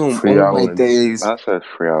 3-hour film. 3 oh hours. my days. That says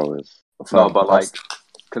 3 hours. No, but like,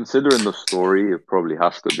 considering the story, it probably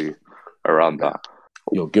has to be around that.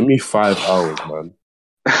 Yo, give me 5 hours, man.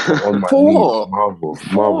 On my 4.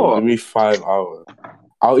 knees. Marvel, give me 5 hours.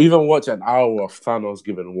 I'll even watch an hour of Thanos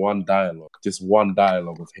giving one dialogue. Just one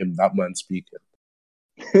dialogue of him, that man speaking.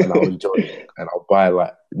 And I'll enjoy it. And I'll buy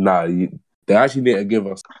they actually need to give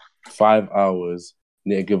us 5 hours.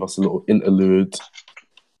 Need to give us a little interlude.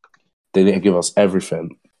 They need to give us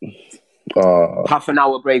everything. Half an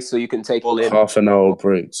hour break so you can take all in. Half an hour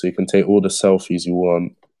break so you can take all the selfies you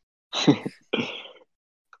want.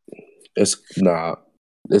 It's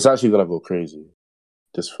actually gonna go crazy,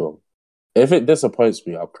 this film. If it disappoints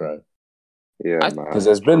me, I'll cry. Yeah, man. Because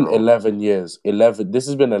there's been 11 years. This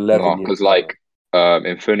has been 11 years. Because like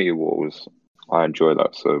Infinity War I enjoy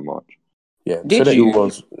that so much. Yeah, Did Infinity you?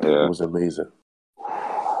 was amazing.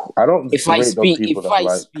 I don't If I rate those speak, people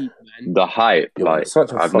man. The hype, Yo, like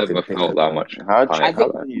such a I've fucking never felt dickhead, that man. much. How hype.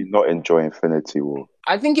 can you not enjoy Infinity War?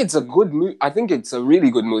 I think it's a good movie. I think it's a really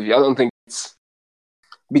good movie. I don't think it's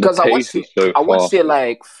because The I pace watched it. is so I watched fast. it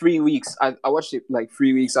like 3 weeks. I watched it like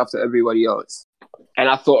 3 weeks after everybody else, and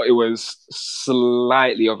I thought it was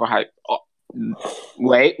slightly overhyped. Oh,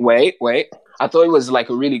 wait! I thought it was like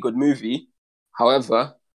a really good movie.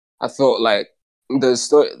 However, I thought like the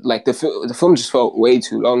story, like the film just felt way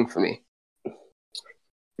too long for me.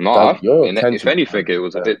 No, if anything, it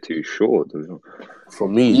was a bit too short. For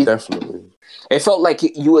me, definitely. It felt like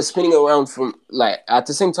you were spinning around from, like, at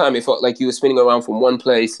the same time, it felt like you were spinning around from one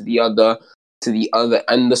place to the other,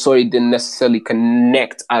 and the story didn't necessarily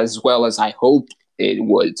connect as well as I hoped it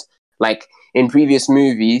would. Like, in previous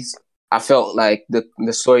movies, I felt like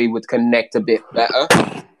the story would connect a bit better,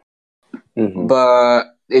 but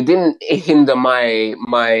it didn't hinder my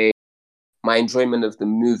enjoyment of the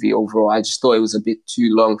movie overall. I just thought it was a bit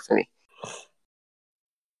too long for me.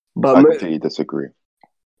 But I completely disagree.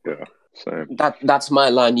 Yeah, same. That's my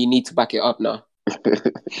line. You need to back it up now.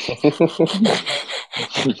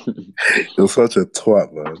 You're such a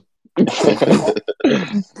twat, man.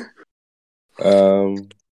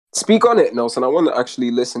 Speak on it, Nelson. I want to actually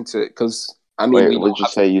listen to it because I mean, wait, what did you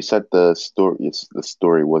say? You said the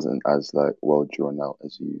story wasn't as like well drawn out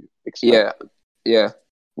as you expected. Yeah.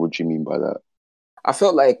 What do you mean by that? I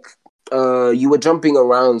felt like you were jumping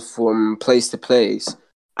around from place to place,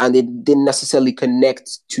 and it didn't necessarily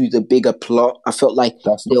connect to the bigger plot. I felt like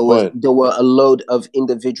there were a load of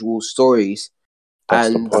individual stories.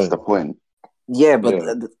 That's the point. Yeah, but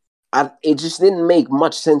it just didn't make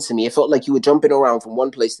much sense to me. It felt like you were jumping around from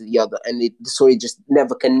one place to the other, and the story just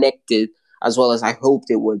never connected as well as I hoped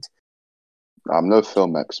it would. I'm no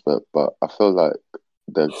film expert, but I feel like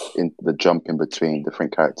the jump in between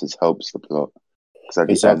different characters helps the plot. Because at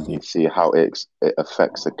the end, you see how it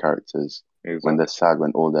affects the characters when they're sad,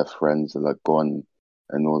 when all their friends are like gone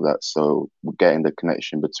and all that. So getting the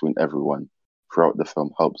connection between everyone throughout the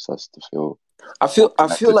film helps us to feel. I feel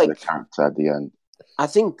like the character at the end. I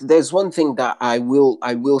think there's one thing that I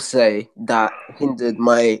will say that hindered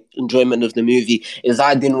my enjoyment of the movie is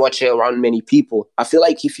I didn't watch it around many people. I feel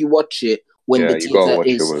like if you watch it when the teaser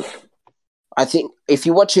is, I think if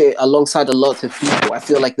you watch it alongside a lot of people, I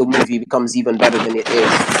feel like the movie becomes even better than it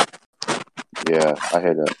is. Yeah, I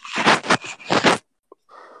hear that.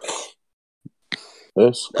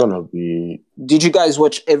 It's gonna be. Did you guys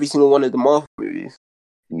watch every single one of the Marvel movies?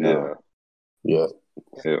 No. Yeah.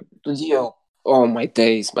 Yo, oh my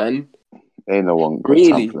days, man! Ain't no one got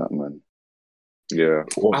time for that, man. Yeah.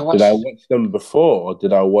 Did I watch them before, or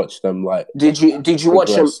did I watch them like? Did you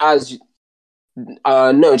watch them as?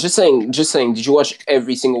 No, just saying. Did you watch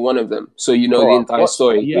every single one of them so you know the entire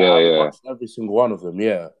story? Yeah, I watched every single one of them.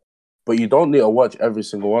 Yeah, but you don't need to watch every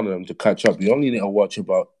single one of them to catch up. You only need to watch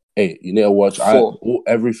about 8. You need to watch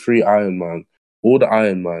every 3 Iron Man, all the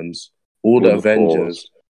Iron Mans, all the Avengers.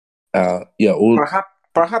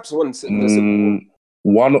 Perhaps one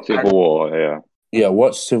one Civil War. Yeah,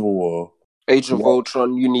 watch Civil War. Age of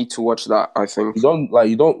Ultron. You need to watch that. I think you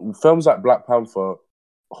don't films like Black Panther,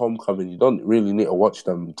 Homecoming. You don't really need to watch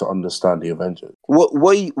them to understand the Avengers. What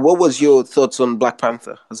was your thoughts on Black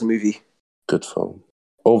Panther as a movie? Good film,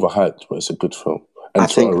 overhyped, but it's a good film. And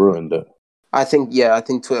Twitter ruined it. I think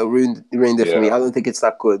Twitter ruined it for me. I don't think it's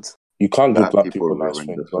that good. You can't give black people nice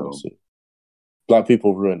things, honestly. Black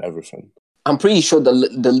people ruin everything. I'm pretty sure the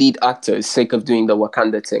lead actor is sick of doing the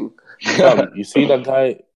Wakanda thing. You see that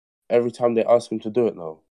guy every time they ask him to do it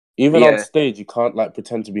now. Even on stage, you can't like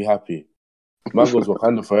pretend to be happy. Man goes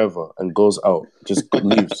Wakanda forever and goes out, just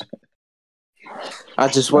leaves. I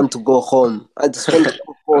just want to go home.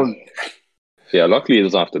 Yeah, luckily he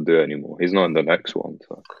doesn't have to do it anymore. He's not in the next one.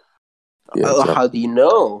 So. Yeah, exactly. How do you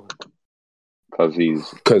know?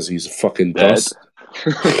 Because he's fucking dust.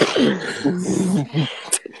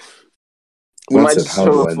 He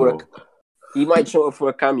might show up for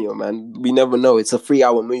a cameo, man. We never know. It's a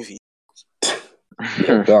 3-hour movie.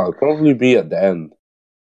 It'll probably be at the end,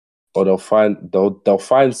 or they'll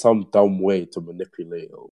find some dumb way to manipulate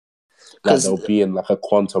it. Like they'll be in like a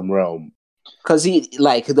quantum realm. Because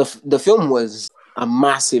the film was a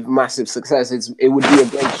massive, massive success. It would be a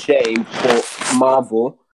great shame for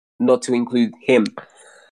Marvel not to include him.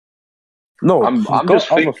 No, I'm just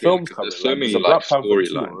thinking films there's so many like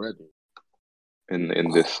storylines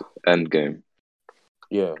in this end game.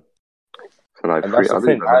 Yeah. So like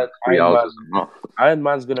three hours is enough. Iron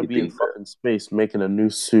Man's gonna be in fucking space making a new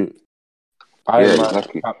suit.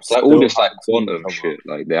 Exactly. It's like all this like quantum shit.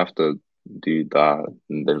 Like they have to do that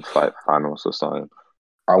and then fight Thanos or something.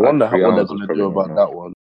 I wonder what they're gonna do about that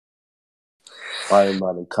one. Iron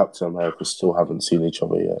Man and Captain America still haven't seen each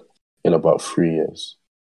other yet in about 3 years.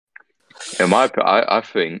 I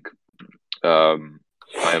think Iron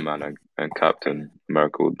Man and Captain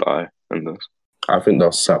America will die in this. I think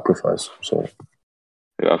they'll sacrifice. So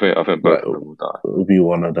yeah, I think both of them will die. It will be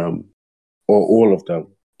one of them or all of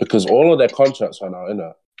them because all of their contracts are now in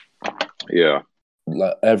it. Yeah,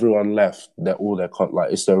 like everyone left. They're all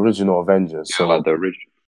like it's the original Avengers. Yeah, so like the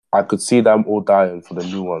original. I could see them all dying for the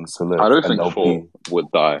new ones to live. I don't and think they'll 4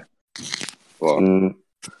 would die. But Mm,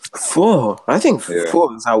 4. I think Yeah.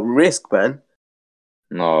 4 is our risk, man.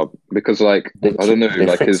 no, because like They- I don't know, they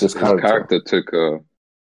like fixed his his character. took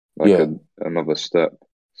another step,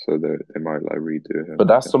 so they might like redo him. but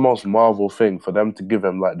that's the most Marvel thing, for them to give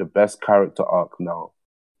him like the best character arc now.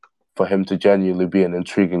 For him to genuinely be an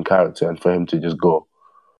intriguing character and for him to just go.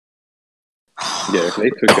 Yeah, if they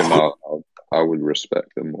took him out, I would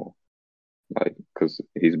respect him more. Like, because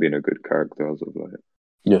he's been a good character as of late.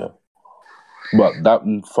 Yeah. But that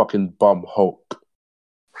fucking bum Hulk.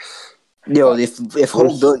 Yo, if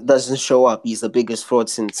Hulk Bruce- doesn't show up, he's the biggest fraud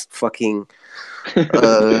since fucking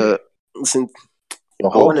since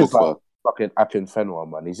Your Hulk is Pogba. like fucking Akinfenwa,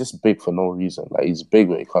 man. He's just big for no reason. Like, he's big,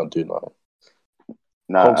 but he can't do nothing.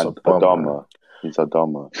 Nah, Hulk's and a bum, Adama. He's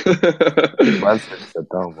Adama. Man said it's a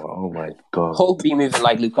dumb one. Oh my god. Hulk be moving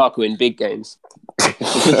like Lukaku in big games.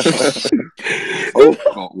 Oh,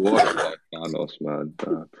 got water like Thanos, man.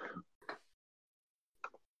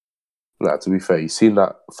 Nah, to be fair, you seen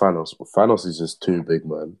that Thanos. Thanos is just too big,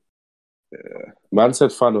 man. Yeah. Man said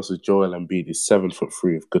Thanos is Joel Embiid. He's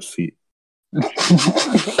 7'3" with good feet.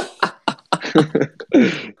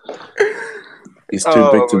 He's too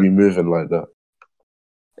big to be moving like that.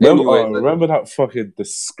 Anyway, Remember that fucking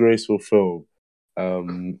disgraceful film?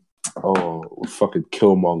 With fucking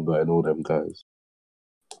Killmonger and all them guys.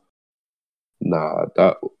 Nah,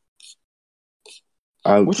 that.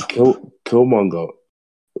 Killmonger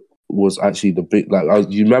was actually the big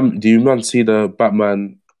do you man see the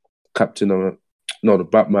Batman the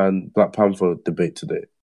Batman Black Panther debate today?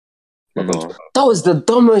 No. that was the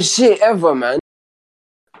dumbest shit ever, man.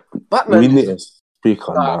 Batman. We need to speak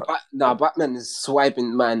on that. Batman is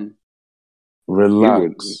swiping, man.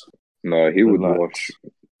 Relax. He would Relax. watch.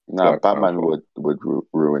 Nah, Black Batman Panther. would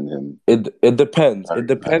ruin him. It depends. Very It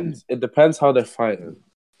depends. It depends how they're fighting.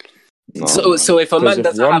 No, So if a Because man if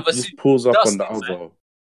doesn't one have a just suit, pulls up does on the things, other,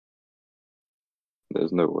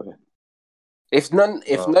 there's no way. if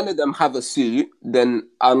none of them have a suit, then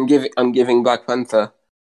I'm giving Black Panther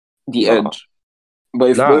the Nah. edge. But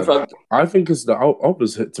if both have, I think it's the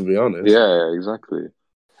opposite, to be honest. Yeah, exactly.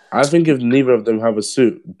 I think if neither of them have a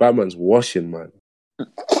suit, Batman's washing, man.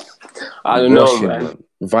 I don't know, Washing, man.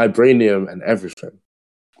 Vibranium and everything.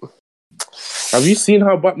 Have you seen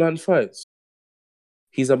how Batman fights?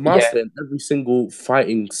 He's a master in every single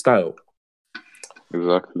fighting style.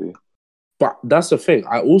 Exactly. But that's the thing.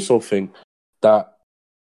 I also think that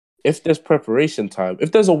if there's preparation time,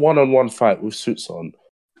 if there's a one-on-one fight with suits on,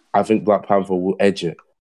 I think Black Panther will edge it.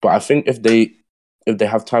 But I think if they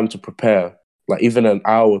have time to prepare, like even an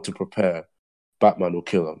hour to prepare, Batman will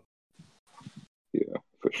kill him. Yeah,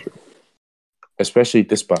 for sure. Especially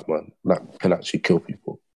this Batman that can actually kill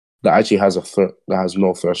people. That actually has that has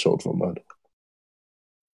no threshold for murder.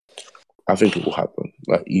 I think it will happen,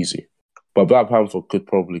 like easy. But Black Panther could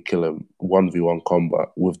probably kill him 1v1 combat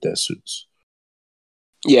with their suits.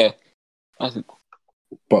 Yeah. But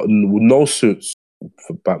with no suits,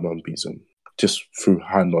 for Batman beats him. Just through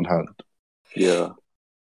hand on hand. Yeah.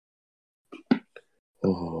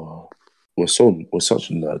 Oh, we're such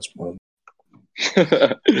nerds, man.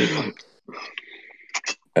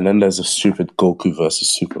 And then there's a stupid Goku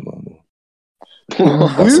versus Superman.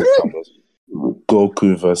 That's the dumbest.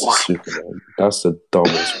 Goku versus Superman. That's the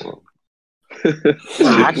dumbest one.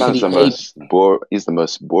 He's the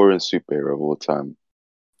most boring superhero of all time.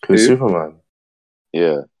 Who's Superman?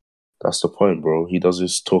 Yeah. That's the point, bro. He does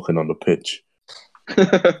his talking on the pitch.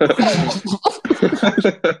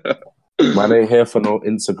 Man ain't here for no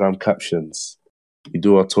Instagram captions. You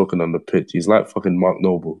do our talking on the pitch. He's like fucking Mark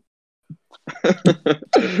Noble.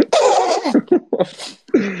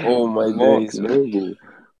 Oh my days.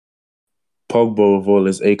 Pogba with all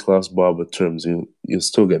his A-class barber trims, you'll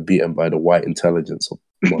still get beaten by the white intelligence of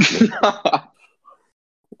Mark Noble.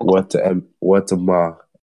 What to Ma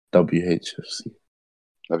WHFC.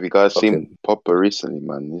 Have you guys seen Popper recently,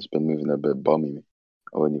 man? He's been moving a bit bummy.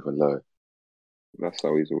 I wouldn't even lie. That's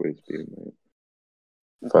how he's always been, mate.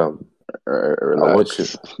 Fam, I watch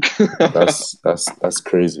it. That's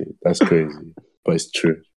crazy. That's crazy. But it's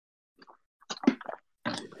true.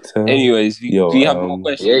 Anyways, do you have more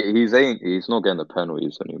questions? Yeah, he's not getting the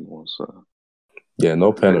penalties anymore, so. Yeah,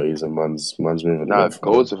 no penalties, and man's moving. Nah,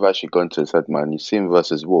 goals have actually gone to his head, man. You see him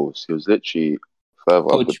versus Wolves. He was literally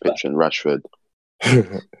further up the pitch than Rashford.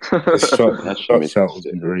 The shot was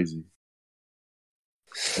crazy.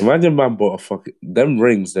 Imagine man bought a fucking... Them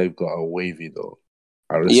rings they've got are wavy, though.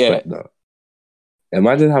 I respect that.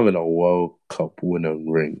 Imagine having a World Cup winning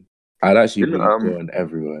ring. I'd actually be going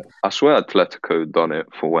everywhere. I swear Atletico done it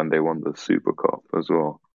for when they won the Super Cup as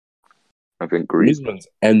well. I think Greece. Griezmann's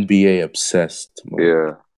NBA obsessed, man.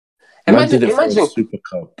 Yeah. Man did it for a Imagine, Super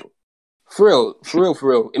Cup. for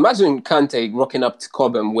real. Imagine Kante rocking up to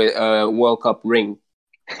Cobham with a World Cup ring.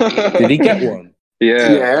 Did he get one?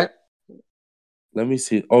 Yeah. Let me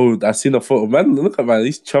see. Oh, I seen a photo. Man, look at man.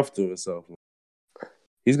 He's chuffed to himself. Man.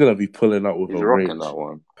 He's gonna be pulling out with He's a rocking range. that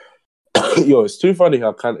one. Yo, it's too funny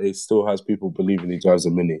how Kante still has people believing he drives a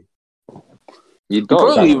Mini. He does.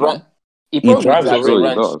 Probably man. right. He He probably drives drives a a Range. He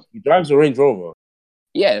Range. does. He drives a Range Rover.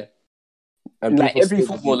 Yeah, And like people every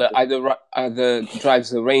still footballer believe either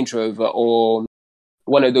drives a Range Rover or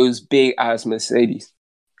one of those big ass Mercedes.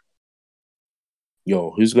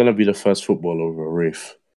 Yo, who's gonna be the first footballer over a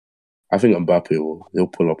Wraith? I think Mbappe will. He'll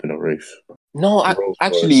pull up in a Wraith. No, Rolls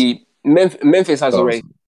actually, Memphis has a Wraith.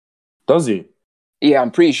 Does he? Yeah,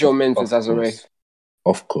 I'm pretty sure Memphis Of has a course. Wraith.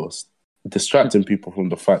 Of course. Distracting people from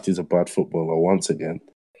the fact he's a bad footballer once again.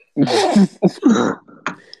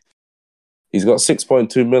 He's got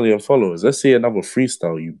 6.2 million followers. Let's see another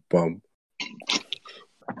freestyle, you bum.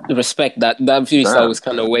 Respect that. That freestyle Damn. was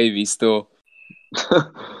kind of wavy still.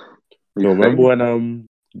 Yo, remember when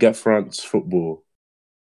Get France Football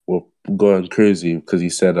were going crazy because he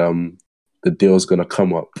said the deal's gonna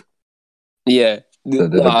come up. Yeah. They're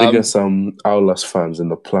the biggest Aulas fans in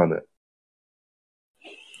the planet.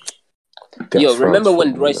 Get Yo, France remember when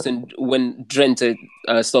Football, Royston, when Drenthe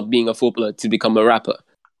stopped being a footballer to become a rapper?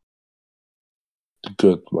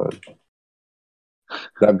 Good, man.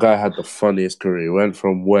 That guy had the funniest career. He went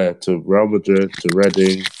from where to Real Madrid to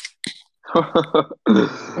Reading,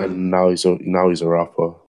 and now he's a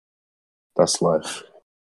rapper. That's life.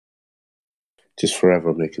 Just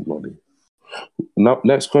forever making money. Now,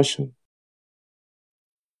 next question.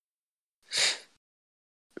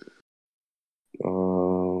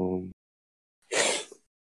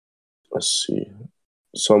 Let's see.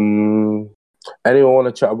 Anyone want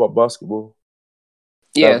to chat about basketball?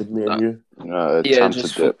 Yeah. With me and you. Yeah, Time to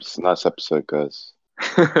just dips. Nice episode, guys.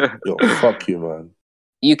 Yo, fuck you, man.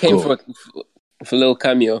 You came Go. for a little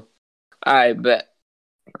cameo. I bet.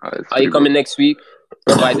 It's Are you too coming good. next week?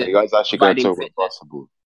 You Provided, guys actually going to providing talk about fitness. basketball?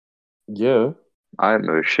 Yeah, I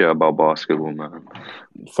know shit about basketball, man.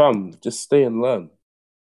 fam, just stay and learn.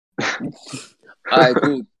 Alright,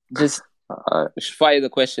 cool. Just I, fire the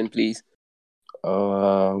question, please.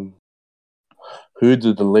 Who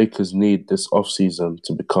do the Lakers need this offseason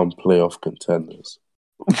to become playoff contenders?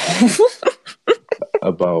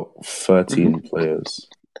 About 13 players.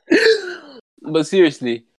 But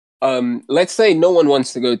seriously, let's say no one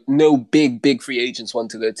wants to go. No big free agents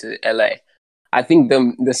want to go to LA. I think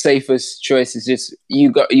the safest choice is just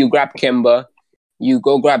you grab Kemba, you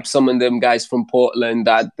go grab some of them guys from Portland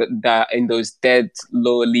that in those dead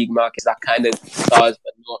lower league markets that kind of stars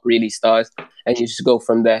but not really stars, and you just go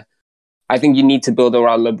from there. I think you need to build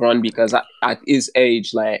around LeBron because at his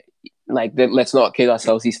age, let's not kid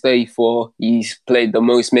ourselves. He's 34. He's played the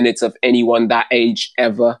most minutes of anyone that age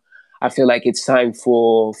ever. I feel like it's time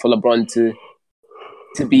for LeBron to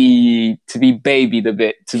be babied a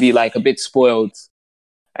bit, to be like a bit spoiled.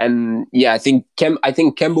 And yeah, I think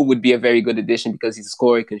Kemba would be a very good addition because he's a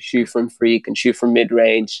scorer. He can shoot from free, can shoot from mid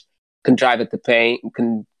range, can drive at the paint,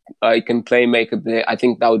 he can play make a bit. I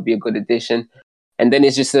think that would be a good addition. And then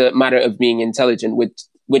it's just a matter of being intelligent,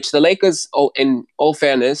 which the Lakers, in all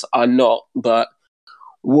fairness, are not. But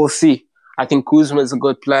we'll see. I think Kuzma is a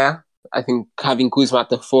good player. I think having Kuzma at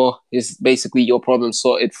the 4 is basically your problem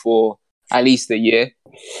sorted for at least a year.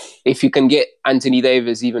 If you can get Anthony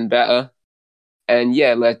Davis, even better. And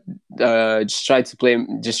yeah, just try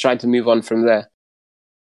to move on from there.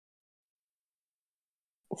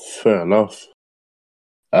 Fair enough.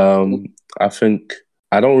 I think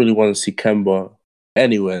I don't really want to see Kemba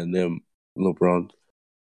anywhere near LeBron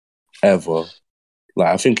ever. Like,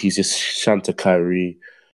 I think he's just Shanta Kyrie,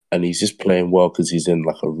 and he's just playing well because he's in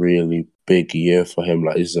like a really big year for him.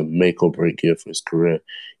 Like, this is a make or break year for his career.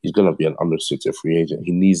 He's gonna be an unrestricted free agent.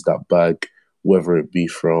 He needs that bag, whether it be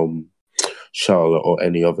from Charlotte or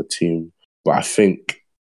any other team. But I think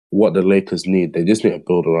what the Lakers need, they just need to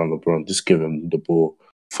build around LeBron. Just give him the ball.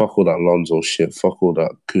 Fuck all that Lonzo shit. Fuck all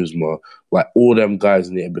that Kuzma. Like, all them guys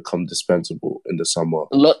need to become dispensable in the summer.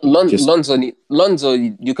 Lonzo,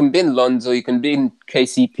 you can bin Lonzo, you can bin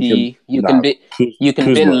KCP, you can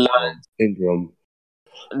bin Land. Ingram.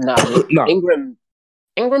 Nah.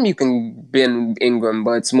 Ingram, you can bin Ingram,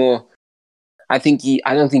 but it's more. I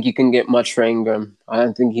don't think you can get much for Ingram. I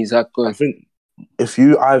don't think he's that good. I think if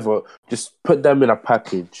you either just put them in a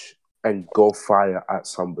package and go fire at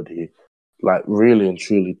somebody, like really and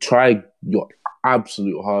truly, try your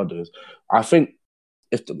absolute hardest. I think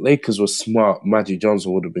if the Lakers were smart, Magic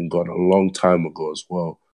Johnson would have been gone a long time ago as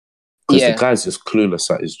well. because the Yeah. guy's just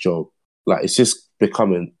clueless at his job. Like, it's just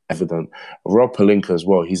becoming evident. Rob Pelinka as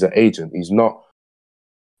well, he's an agent. He's not...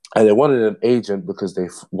 And they wanted an agent because they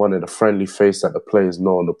wanted a friendly face that the players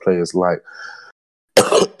know and the players like.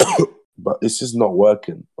 But it's just not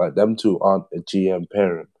working. Like, them two aren't a GM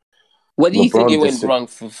pairing. What do you think LeBron it went just... wrong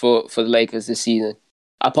for the Lakers this season?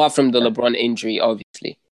 Apart from the LeBron injury,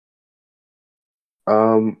 obviously.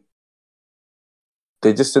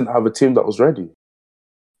 They just didn't have a team that was ready,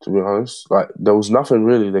 to be honest. Like, there was nothing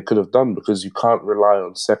really they could have done because you can't rely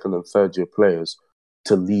on second and third year players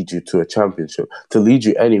to lead you to a championship, to lead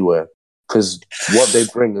you anywhere, because what they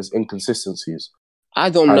bring is inconsistencies. I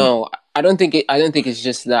don't And- know. I don't think it's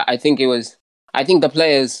just that. I think the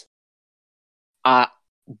players are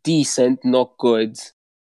decent, not good.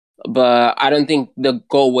 But I don't think the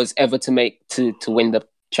goal was ever to win the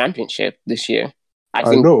championship this year. I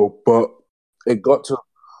think know, but it got to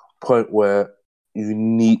a point where you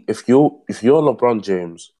need, if you're LeBron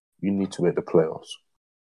James, you need to make the playoffs.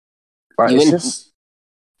 Like, You it win- just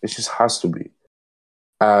has to be.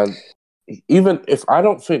 And even if I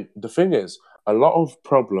don't think, the thing is, a lot of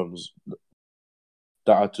problems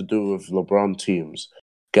that are to do with LeBron teams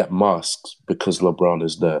get masked because LeBron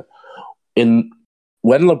is there. When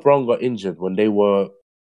LeBron got injured, when they were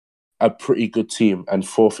a pretty good team and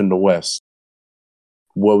fourth in the West,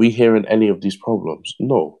 were we hearing any of these problems?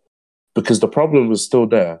 No. Because the problem was still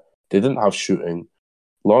there. They didn't have shooting.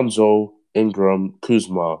 Lonzo, Ingram,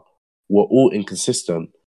 Kuzma were all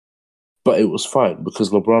inconsistent. But it was fine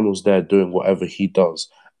because LeBron was there doing whatever he does,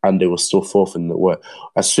 and they were still fourth in the West.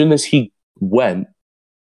 As soon as he went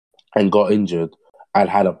and got injured and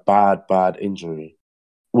had a bad injury,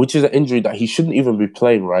 which is an injury that he shouldn't even be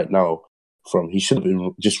playing right now from. He should have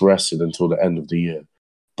been just rested until the end of the year.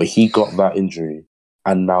 But he got that injury,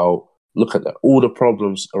 and now look at that. All the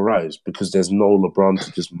problems arise because there's no LeBron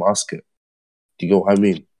to just mask it. Do you get what I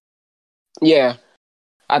mean? Yeah.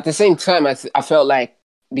 At the same time, I felt like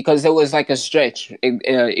because there was like a stretch,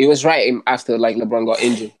 it was right after like LeBron got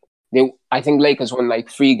injured. I think Lakers won like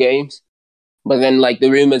 3 games, but then like the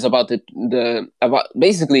rumors about about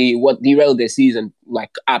basically what derailed their season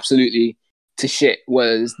like absolutely to shit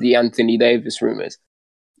was the Anthony Davis rumors.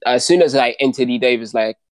 As soon as like Anthony Davis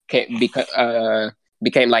like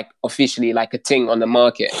became like officially like a thing on the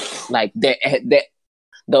market, like the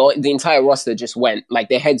entire roster just went, like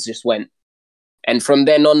their heads just went. And from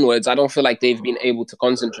then onwards, I don't feel like they've been able to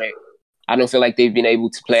concentrate. I don't feel like they've been able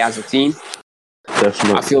to play as a team.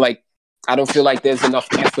 Definitely. I don't feel like there's enough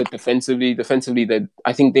effort defensively. Defensively,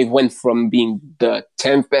 I think they've went from being the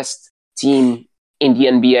 10th best team in the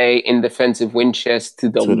NBA in defensive win shares to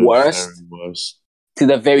the worst. To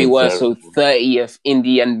the very worst. So 30th in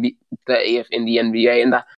the NBA,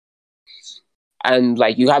 and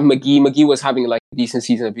like you have McGee. McGee was having like a decent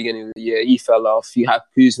season at the beginning of the year. He fell off. You have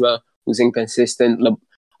Kuzma, who's inconsistent.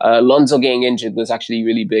 Lonzo getting injured was actually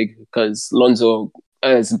really big because Lonzo,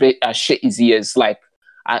 as shit as he is, like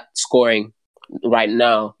at scoring right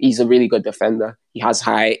now, he's a really good defender. He has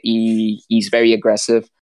height. He's very aggressive.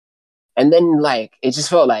 And then like it just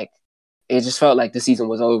felt like the season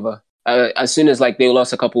was over. As soon as like they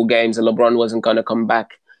lost a couple games and LeBron wasn't gonna come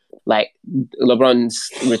back, like LeBron's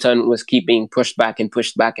return was keeping pushed back and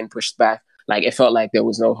pushed back and pushed back. Like it felt like there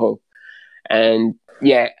was no hope. And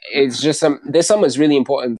yeah, it's just this summer is really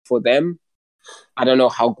important for them. I don't know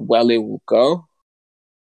how well it will go,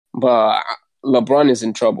 but LeBron is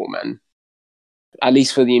in trouble, man. At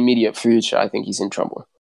least for the immediate future, I think he's in trouble.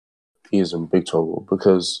 He is in big trouble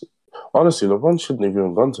because honestly, LeBron shouldn't have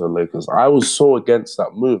even gone to the Lakers. I was so against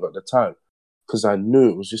that move at the time because I knew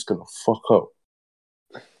it was just going to fuck up.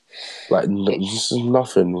 Like, this is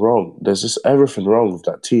nothing wrong. There's just everything wrong with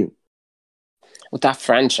that team. With that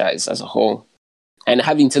franchise as a whole. And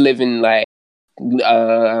having to live in, like,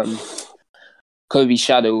 Kobe's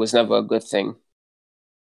shadow was never a good thing.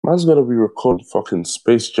 Man's going to be recording fucking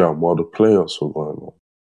Space Jam while the playoffs were going on.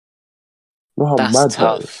 You know how That's mad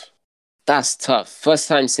tough. that is? That's tough. First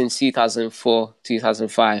time since 2004,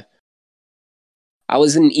 2005. I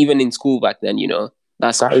wasn't even in school back then, you know.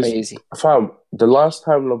 That's crazy. Fam, the last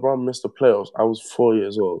time LeBron missed the playoffs, I was 4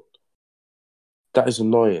 years old. That is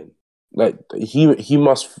annoying. Like he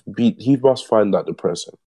must find that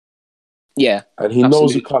depressing. Yeah. And he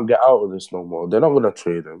knows he can't get out of this no more. They're not gonna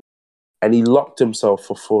trade him. And he locked himself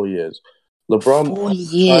for 4 years. LeBron 4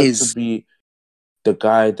 years tried to be the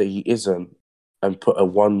guy that he isn't and put a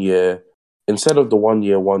 1 year instead of the 1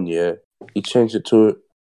 year, he changed it to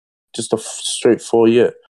just a straight 4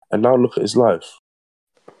 year. And now look at his life.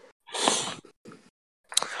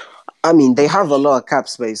 I mean, they have a lot of cap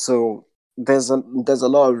space, so there's a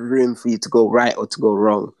lot of room for you to go right or to go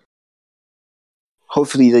wrong.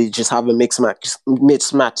 Hopefully, they just have a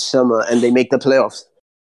mismatch summer and they make the playoffs.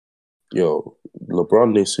 Yo,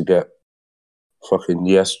 LeBron needs to get fucking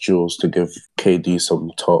Jules to give KD some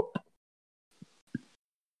top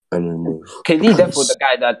and we move. KD definitely the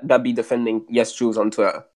guy that be defending Jules on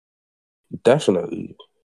Twitter. Definitely.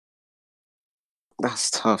 That's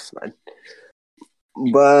tough, man.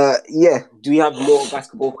 But yeah, do we have more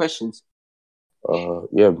basketball questions?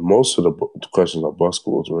 Yeah, most of the questions are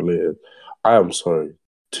basketball related. I am sorry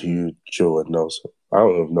to you, Joe and Nelson. I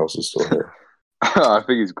don't know if Nelson's still here. I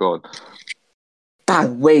think he's gone. That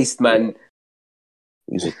waste, man.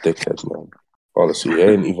 He's a dickhead, man. Honestly, he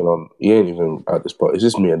ain't even at this point. It's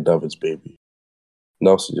just me and David's baby.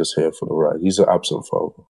 Nelson just here for the ride. He's an absent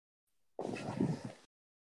father.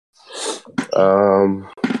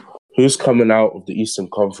 Who's coming out of the Eastern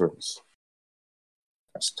Conference?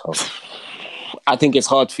 That's tough. I think it's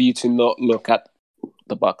hard for you to not look at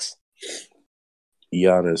the Bucks.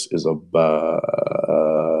 Giannis is a bad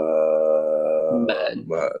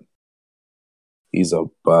man. He's a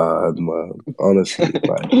bad man. Honestly,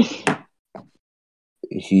 like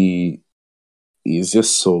he's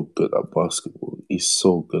just so good at basketball. He's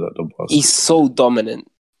so good at the basketball. He's so dominant.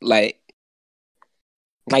 Like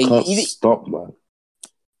can't stop, man.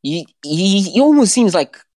 He almost seems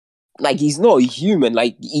like he's not a human.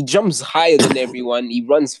 Like he jumps higher than everyone. He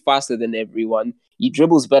runs faster than everyone. He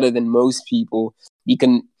dribbles better than most people. He's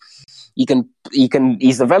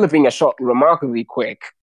developing a shot remarkably quick,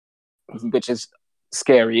 which is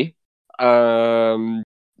scary.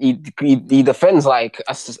 He defends like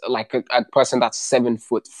a person that's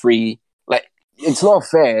 7'3". Like it's not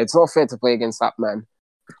fair. It's not fair to play against that man.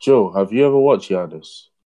 Joe, have you ever watched Giannis?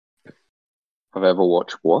 Have I ever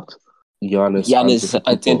watched what? Giannis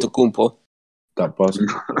Antetokounmpo. That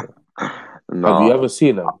basketball player. No. Have you ever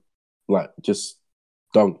seen him? Like just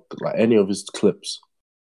dunk, like any of his clips?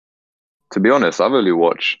 To be honest, I've only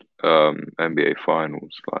watched NBA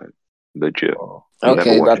Finals, like legit. Oh. I've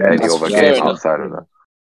Okay, never watched any that's other fair game enough. outside of that.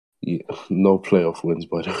 Yeah, no playoff wins,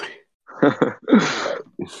 by the way.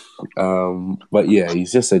 But yeah,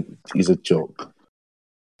 he's a joke.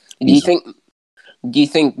 Do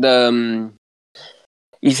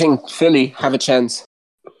you think Philly have a chance?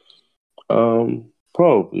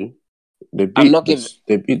 Probably. They beat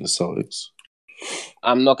the Celtics.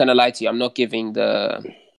 I'm not gonna lie to you. I'm not giving the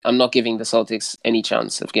Celtics any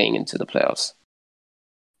chance of getting into the playoffs.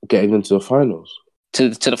 Getting into the finals. To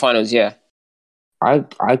the finals, yeah. I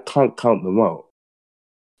can't count them out.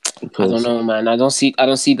 I don't know, man. I don't see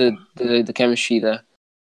the chemistry there.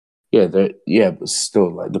 Yeah, but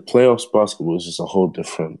still, like the playoffs basketball is just a whole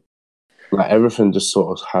different. Like everything just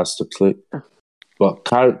sort of has to click. But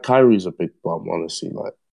Kyrie's a big bum, honestly.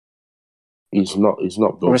 Like he's not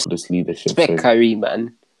built for this leadership thing. Respect Kyrie,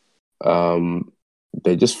 man.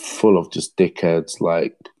 They're just full of just dickheads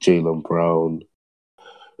like Jaylen Brown.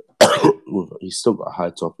 He still got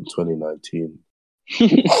high top in 2019.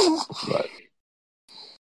 Like,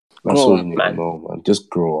 that's all you need to know, man. Just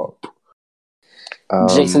grow up.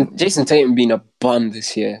 Jason Tatum being a bum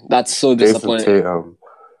this year. That's so disappointing. Jason Tatum,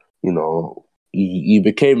 you know, he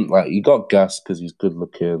became like he got gassed because he's good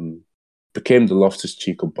looking. Became the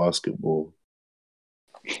Loftus-Cheek of basketball,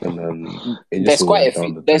 and then there's quite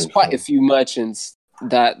a few merchants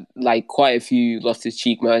that like quite a few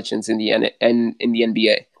Loftus-Cheek merchants in the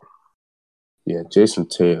NBA. Yeah, Jason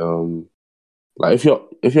Tatum. Like if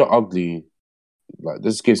you're ugly, like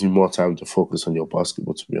this gives you more time to focus on your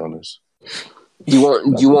basketball. To be honest, you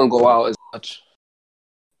won't go out as much.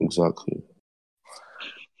 Exactly.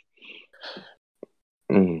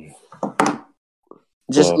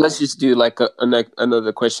 Let's just do like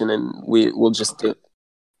another question, and we'll just do it.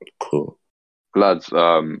 Cool, lads.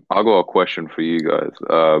 I got a question for you guys.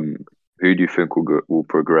 Who do you think will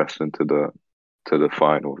progress into the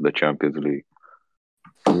final of the Champions League?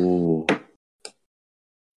 Ooh.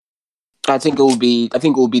 I think it will be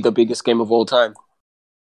the biggest game of all time.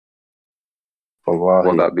 Oh, wow.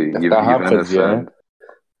 Will that be Juventus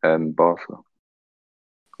and Barca?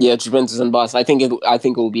 Yeah, Juventus and Barca. I think it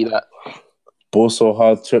will be that. Also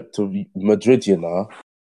hard trip to Madrid, you know.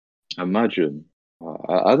 Imagine.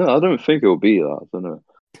 I don't think it'll be that. I don't know.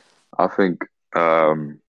 I think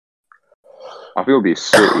it'll be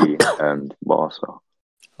City and Barca.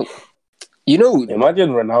 You know,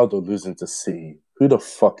 imagine Ronaldo losing to City. Who the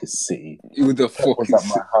fuck is City? Who the fuck was is at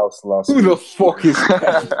my house last week? Who the fuck is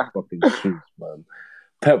fucking truth, man.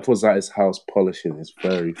 Pep was at his house polishing his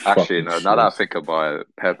very actually fucking no. shoes. Now that I think about it,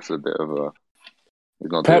 Pep's a bit of a.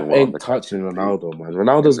 He's not Pep doing well ain't touching Ronaldo, man.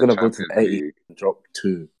 Ronaldo's gonna go to 80 and drop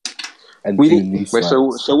 2. And wait,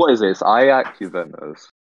 so what is this? Ajax,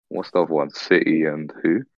 Juventus, What's the other one? City and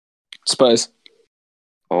who? Spurs.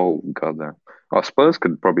 Oh, goddamn. Oh, Spurs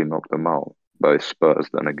could probably knock them out, but it's Spurs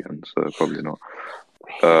then again, so probably not.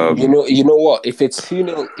 You know what? If it's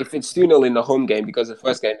 2-0, if it's 2-0 in the home game, because the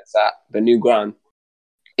first game is at the new ground.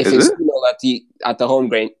 If Is it's it? 2-0 at the home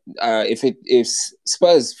game, if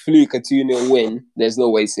Spurs fluke a 2-0 win, there's no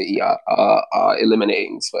way City are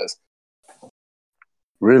eliminating Spurs.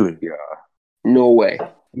 Really? Yeah. No way.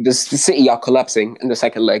 The City are collapsing in the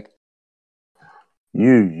second leg.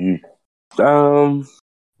 You. I don't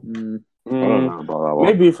know about that one.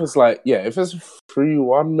 Maybe if it's like, if it's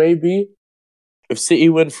 3-1, maybe. If City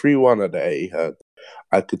win 3-1 at the Etihad,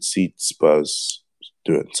 I could see Spurs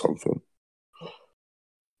doing something.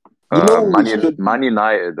 You know, Man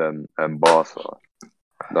United and Barca.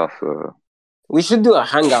 That's we should do a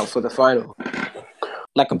hangout for the final,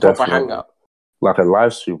 like a proper hangout. Like a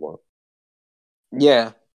live stream one.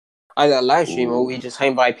 Yeah, either a live stream or we just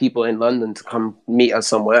invite people in London to come meet us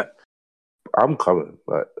somewhere. I'm coming.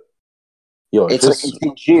 Like, yo, it's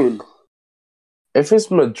in June. If it's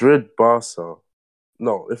Madrid Barca,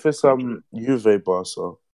 no, if it's Juve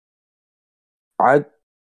Barca,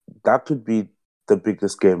 that could be the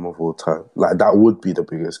biggest game of all time. Like, that would be the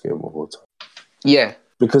biggest game of all time. Yeah,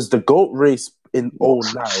 because the GOAT race in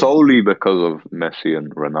 2009 solely because of Messi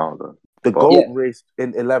and Ronaldo. The GOAT race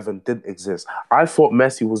in 2011 didn't exist. I thought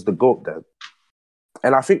Messi was the GOAT then.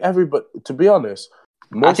 And I think everybody, to be honest,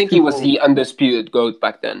 he was the undisputed GOAT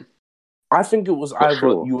back then. I think it was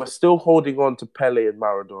either you were still holding on to Pele and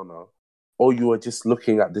Maradona, or you were just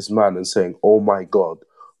looking at this man and saying, oh my God,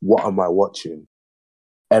 what am I watching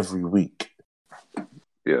every week?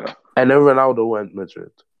 Yeah. And then Ronaldo went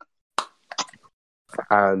Madrid.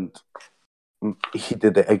 And he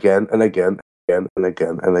did it again and again and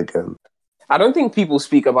again and again. I don't think people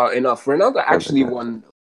speak about enough. Ronaldo actually won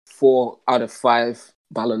 4 out of 5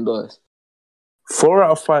 Ballon d'Ors. 4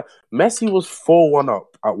 out of 5. Messi was 4-1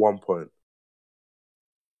 up at one point.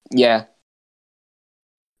 Yeah.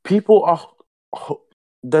 People are...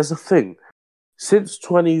 There's a thing. Since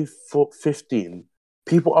 2015,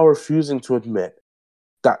 people are refusing to admit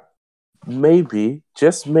that maybe,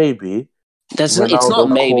 just maybe, it's not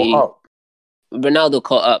maybe. Ronaldo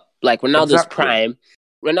caught up. Like, Ronaldo's prime.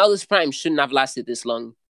 Ronaldo's prime shouldn't have lasted this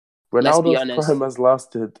long. Ronaldo's prime has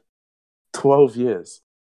lasted 12 years.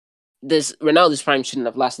 Ronaldo's prime shouldn't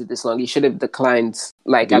have lasted this long. He should have declined.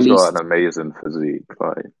 Like, he's at least got an amazing physique.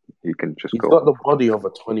 Like, he can just He's got the body of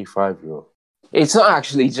a 25-year-old. It's not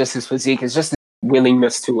actually just his physique. It's just his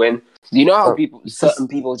willingness to win. Do you know how certain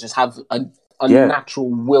people just have a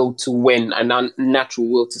natural will to win, a natural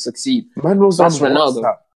will to succeed? Man was That's on Ronaldo.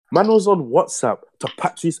 WhatsApp. Man was on WhatsApp to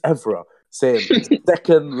Patrice Evra saying,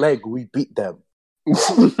 second leg, we beat them.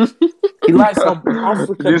 He likes some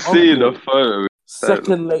African You see the photo.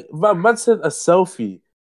 Second leg. Man sent a selfie,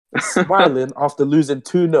 smiling after losing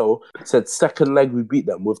 2-0, said, second leg, we beat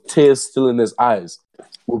them, with tears still in his eyes,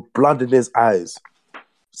 with blood in his eyes,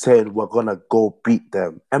 saying, we're going to go beat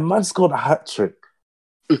them. And man scored a hat-trick.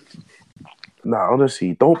 Nah,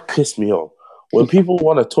 honestly, don't piss me off. When people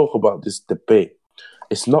want to talk about this debate,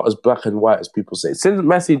 it's not as black and white as people say. Since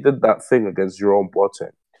Messi did that thing against Jerome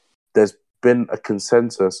Boateng, there's been a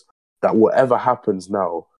consensus that whatever happens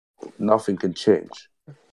now, nothing can change.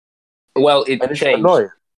 Well, it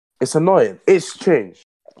changed. It's annoying. It's changed.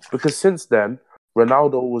 Because since then,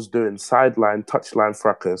 Ronaldo was doing sideline, touchline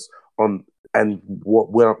fracas and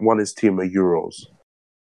won his team a Euros.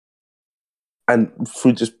 And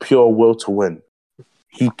through just pure will to win.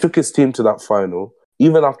 He took his team to that final,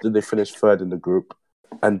 even after they finished third in the group,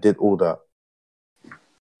 and did all that.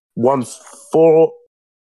 Won 4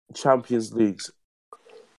 Champions Leagues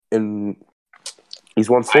He's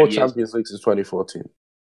won 4 Champions Leagues since 2014.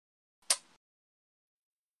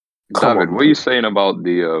 David, what are you saying about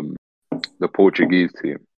the Portuguese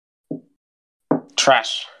team?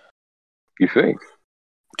 Trash. You think?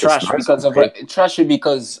 Trash because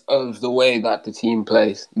of the way that the team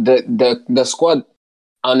plays. The squad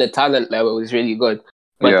on the talent level is really good.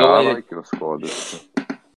 But I like your squad.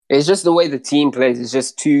 It's just the way the team plays is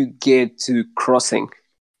just too geared to crossing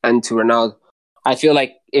and to Ronaldo. I feel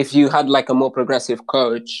like if you had like a more progressive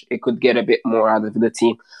coach, it could get a bit more out of the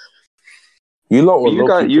team. You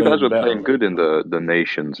guys were playing good in the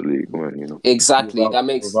Nations League, weren't you? Exactly. That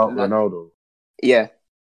makes Ronaldo. Yeah.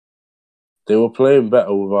 They were playing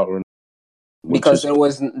better without Ronaldo. Because there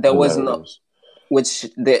wasn't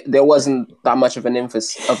that much of an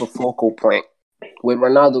emphasis of a focal point. With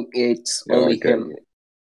Ronaldo, it's only him.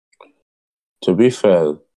 To be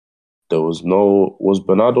fair, was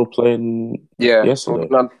Bernardo playing yesterday?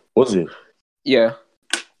 Was he? Yeah.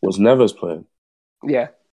 Was Neves playing? Yeah.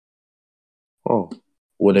 Oh,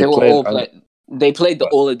 well, They were playing. all play. They played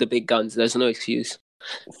all of the big guns. There's no excuse.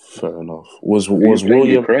 Fair enough. Was Who you playing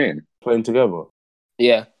William Ukraine? playing together?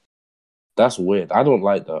 Yeah, That's weird. I don't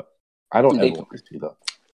like that. I don't They- ever want to see that.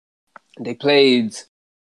 they played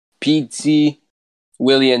PT,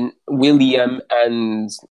 William, and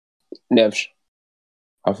Nevs.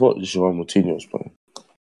 I thought João Moutinho was playing.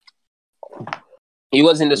 He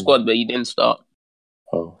was in the squad, but he didn't start.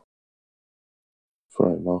 Oh, fair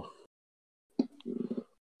enough.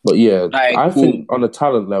 But yeah, Alright, I cool. think on a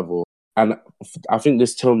talent level, and I think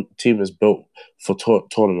this team is built for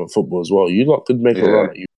tournament football as well. You lot could make a run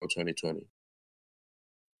at Euro 2020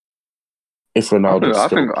 if Ronaldo I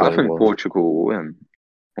still think playing well. Portugal will win.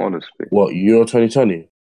 Honestly, What, Euro 2020?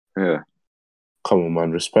 yeah. Come on,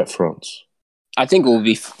 man, respect France. I think it will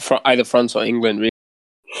be either France or England. Really.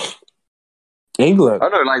 England. I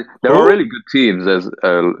don't know, like there are really good teams. There's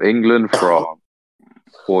England, France,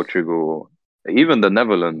 Portugal, even the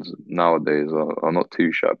Netherlands nowadays are not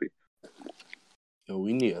too shabby. Yo,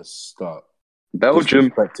 we need to start Belgium,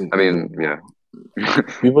 disrespecting I mean, England. yeah.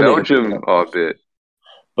 People need to Belgium are a bit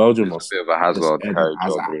Belgium of a Hazard Eden carry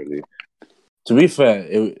Hazard. job, really. To be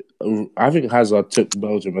fair, I think Hazard took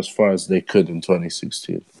Belgium as far as they could in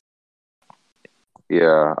 2016.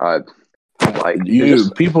 Yeah,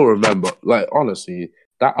 People remember, like, honestly,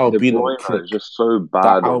 that De albino Bruyne prick. is just so That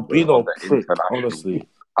bad on albino the prick, international. honestly.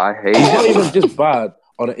 I hate He's not it. even just bad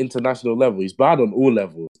on an international level. He's bad on all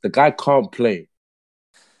levels. The guy can't play.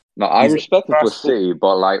 No, I He's respect him for impressive. City,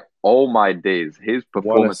 but like all my days, his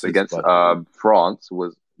performance assist, against buddy. France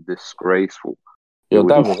was disgraceful. Yo, It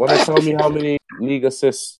was- David, want to tell me how many league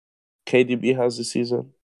assists KDB has this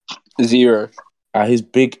season? 0. At his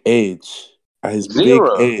big age. At his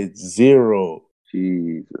 0? big age, 0.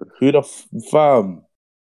 Jesus. Who the fam?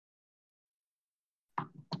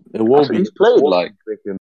 It won't be. He's played like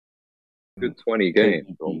freaking good 20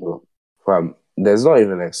 games. Fam, there's not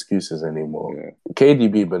even excuses anymore. Yeah.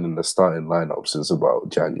 KDB been in the starting lineup since about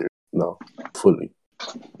January. No, fully.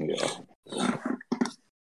 Yeah.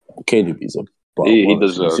 KDB's a bum. He honestly.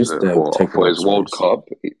 deserves It's just it them taking for up his World space. Cup.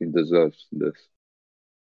 He deserves this.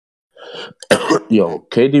 Yo,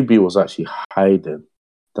 KDB was actually hiding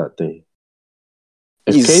that day.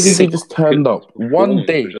 If He's KDB sick. just turned up one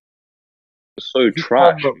day, So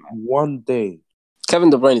trash. turned up one day. Kevin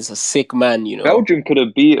De Bruyne is a sick man, you know. Belgium could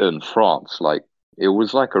have beaten France. Like it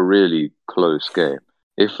was like a really close game.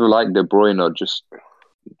 If like De Bruyne just,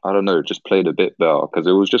 I don't know, just played a bit better because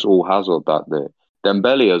it was just all Hazard that day.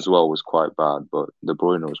 Dembele as well was quite bad, but De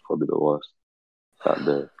Bruyne was probably the worst that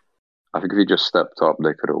day. I think if he just stepped up,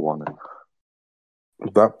 they could have won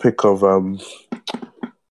it. That pic of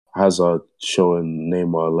Hazard showing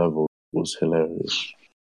Neymar level was hilarious.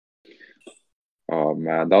 Oh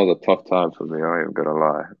man, that was a tough time for me. I ain't gonna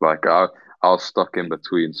lie. Like I was stuck in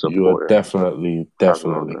between supporting. You were definitely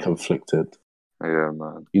Hazard. conflicted. Yeah,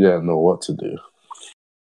 man. You didn't know what to do.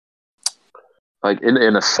 Like in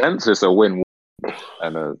a sense, it's a win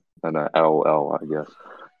and a LL, I guess.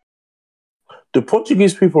 Do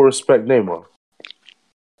Portuguese people respect Neymar?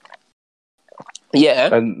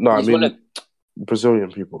 Yeah. And no, I He's mean one of-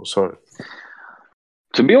 Brazilian people. Sorry.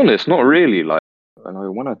 To be honest, not really. Like, I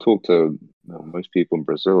know when I talk to most people in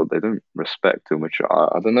Brazil, they don't respect him, which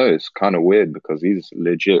I don't know. It's kind of weird because he's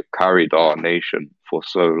legit carried our nation for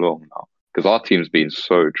so long now. Because our team's been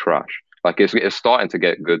so trash. Like, it's starting to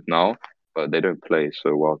get good now, but they don't play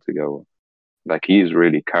so well together. Like, he's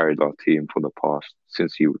really carried our team for the past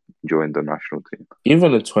since he joined the national team.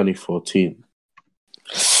 Even in 2014.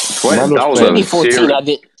 That was 2014, serious,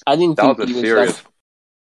 I didn't that think was a he was serious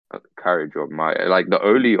carry job. Like the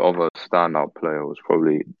only other standout player was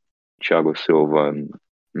probably Thiago Silva and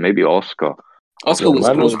maybe Oscar. Oscar Yo, was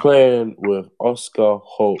man was good. playing with Oscar,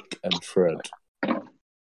 Hulk, and Fred.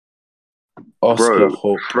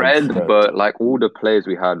 Fred, but like all the players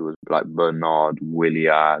we had was like Bernard,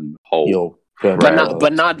 Willian, Hulk. Yo,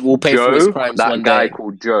 Bernard will pay for his Joe, crimes that one guy day.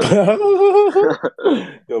 called Joe.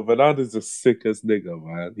 Yo, Bernard is the sickest nigga,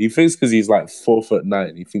 man. He thinks because he's like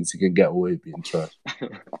 4'9", he thinks he can get away with being trash.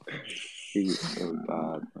 He's so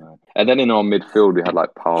bad, man. And then in our midfield, we had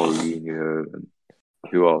like Paulinho and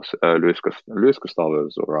who else? Luis Gustavo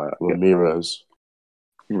was alright. Ramirez.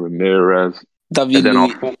 David And then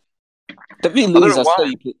Luiz. David Luiz, I saw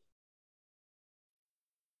you play.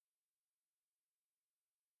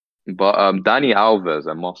 But Dani Alves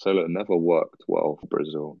and Marcelo never worked well for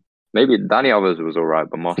Brazil. Maybe Dani Alves was alright,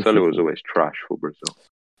 but Marcelo was always trash for Brazil.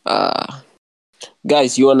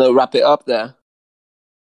 Guys, you want to wrap it up there?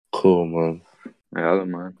 Cool, man. Yeah, I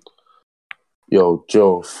don't mind. Yo,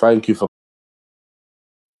 Joe, thank you for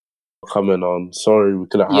coming on. Sorry we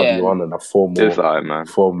couldn't have you on in a It's formal alright, man.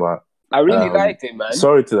 format. I really liked it, man.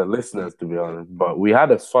 Sorry to the listeners, to be honest, but we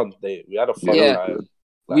had a fun day. We had a fun Yeah. time.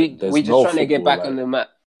 We're just trying to get back on the map.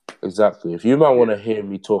 Exactly. If you might want to hear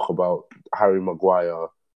me talk about Harry Maguire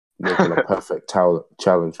making a perfect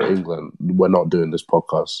challenge for England, we're not doing this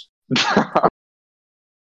podcast.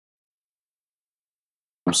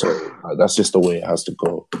 I'm sorry. That's just the way it has to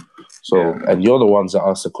go. So, and you're the ones that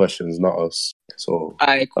ask the questions, not us. So,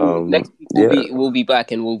 Alright, cool. Next week we'll be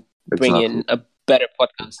back and we'll bring in a better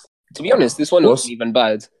podcast. To be honest, this one wasn't even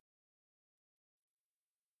bad.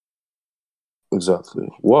 Exactly.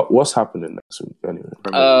 What's happening next week anyway?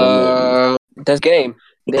 There's game.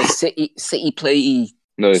 There's City play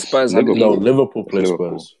No, it's Spurs. Liverpool. Liverpool play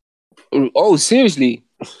Liverpool. Spurs. Oh, seriously?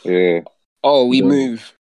 Yeah. Oh, we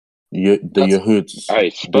move. The Yahoods. Hey,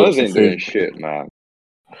 Spurs ain't doing shit, man.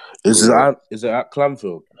 Is it at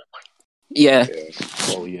Clanfield? Yeah.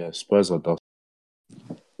 Oh yeah, Spurs are done.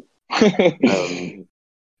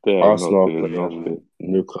 Arsenal playing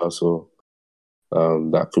Newcastle.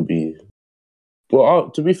 That could be. Well,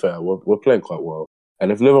 to be fair, we're playing quite well.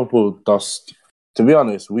 And if Liverpool dust, to be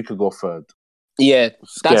honest, we could go third. Yeah,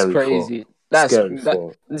 that's Scary crazy. That's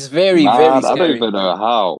It's very, very scary. I don't even know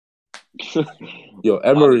how. Yo,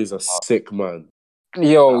 Emery's a sick man.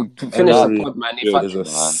 Yo, to finish Emery the pod, man. is a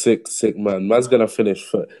sick man. Man's gonna finish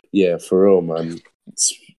for real, man.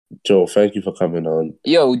 Joe, thank you for coming on.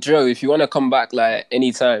 Yo, Joe, if you want to come back, like,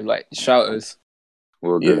 anytime, like, shout us.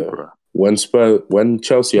 We'll do, bro. When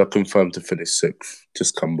Chelsea are confirmed to finish sixth,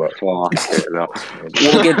 just come back. We'll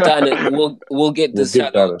get down. We'll get the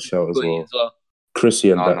shout out as well.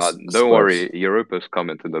 Chrissy and don't worry, Europa's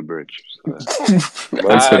coming to the bridge. So.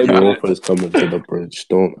 Man said Europa is coming to the bridge.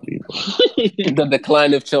 Don't be. The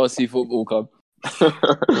decline of Chelsea Football Club.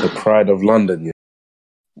 The pride of London.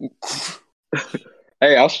 Yeah.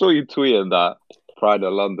 Hey, I saw you tweeting that Pride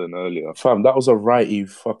of London earlier. Fam, that was a righty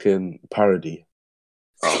fucking parody.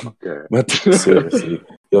 Oh, okay. Man, seriously,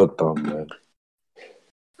 you're dumb, man.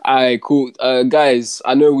 Alright, cool. Guys,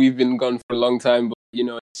 I know we've been gone for a long time, but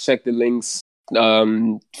check the links.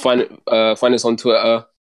 Find us on Twitter.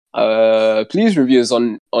 Please review us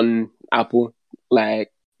on Apple.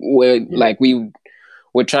 Like we're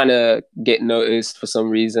trying to get noticed for some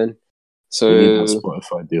reason. So we need that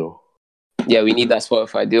Spotify deal. Yeah, we need that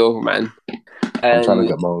Spotify deal, man. I'm trying to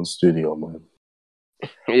get my own studio, man.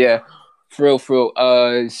 Yeah, for real.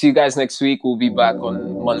 See you guys next week. We'll be back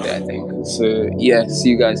on Monday, I think. So yeah, see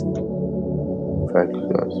you guys. Thank you,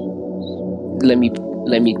 guys.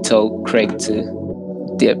 Let me tell Craig to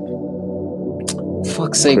dip.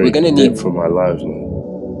 Fuck's sake, Craig, we're gonna need for my lives,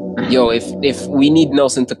 man. Yo, if we need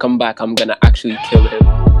Nelson to come back, I'm gonna actually kill him.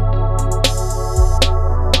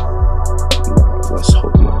 Let's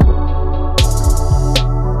hope not.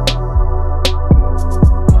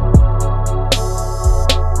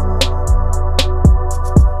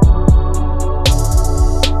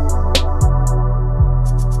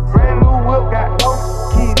 Brand new whip, got no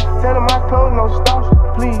keys. Tell him my clothes, no starch,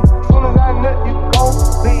 please. Soon as I nut, you go,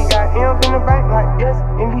 please. Got M's in the bank, like yes,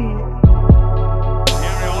 indeed.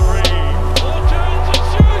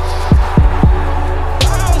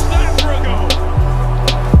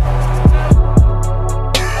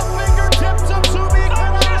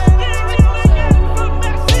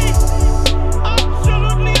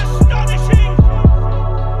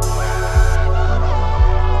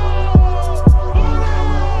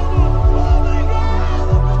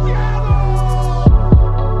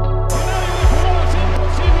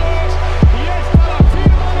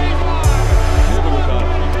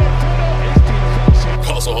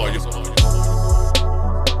 So hard.